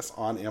hearing this,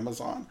 on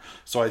Amazon.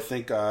 So I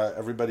think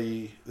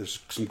everybody, there's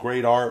some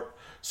great art.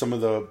 Some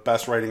of the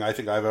best writing I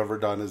think I've ever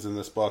done is in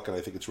this book, and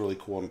I think it's really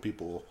cool, and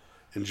people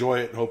enjoy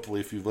it. And hopefully,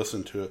 if you've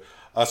listened to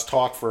us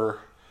talk for,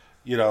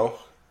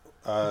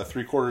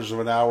 3/4 of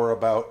an hour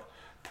about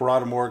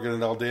Pirata Morgan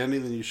and El Dandy,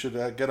 then you should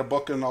get a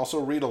book and also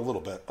read a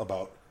little bit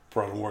about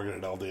Pirata Morgan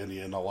and El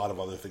Dandy and a lot of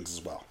other things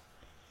as well.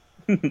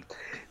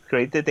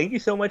 Great. Thank you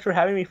so much for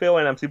having me, Phil,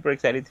 and I'm super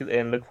excited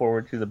and look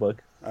forward to the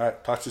book. All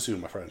right. Talk to you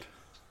soon, my friend.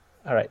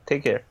 All right.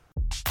 Take care.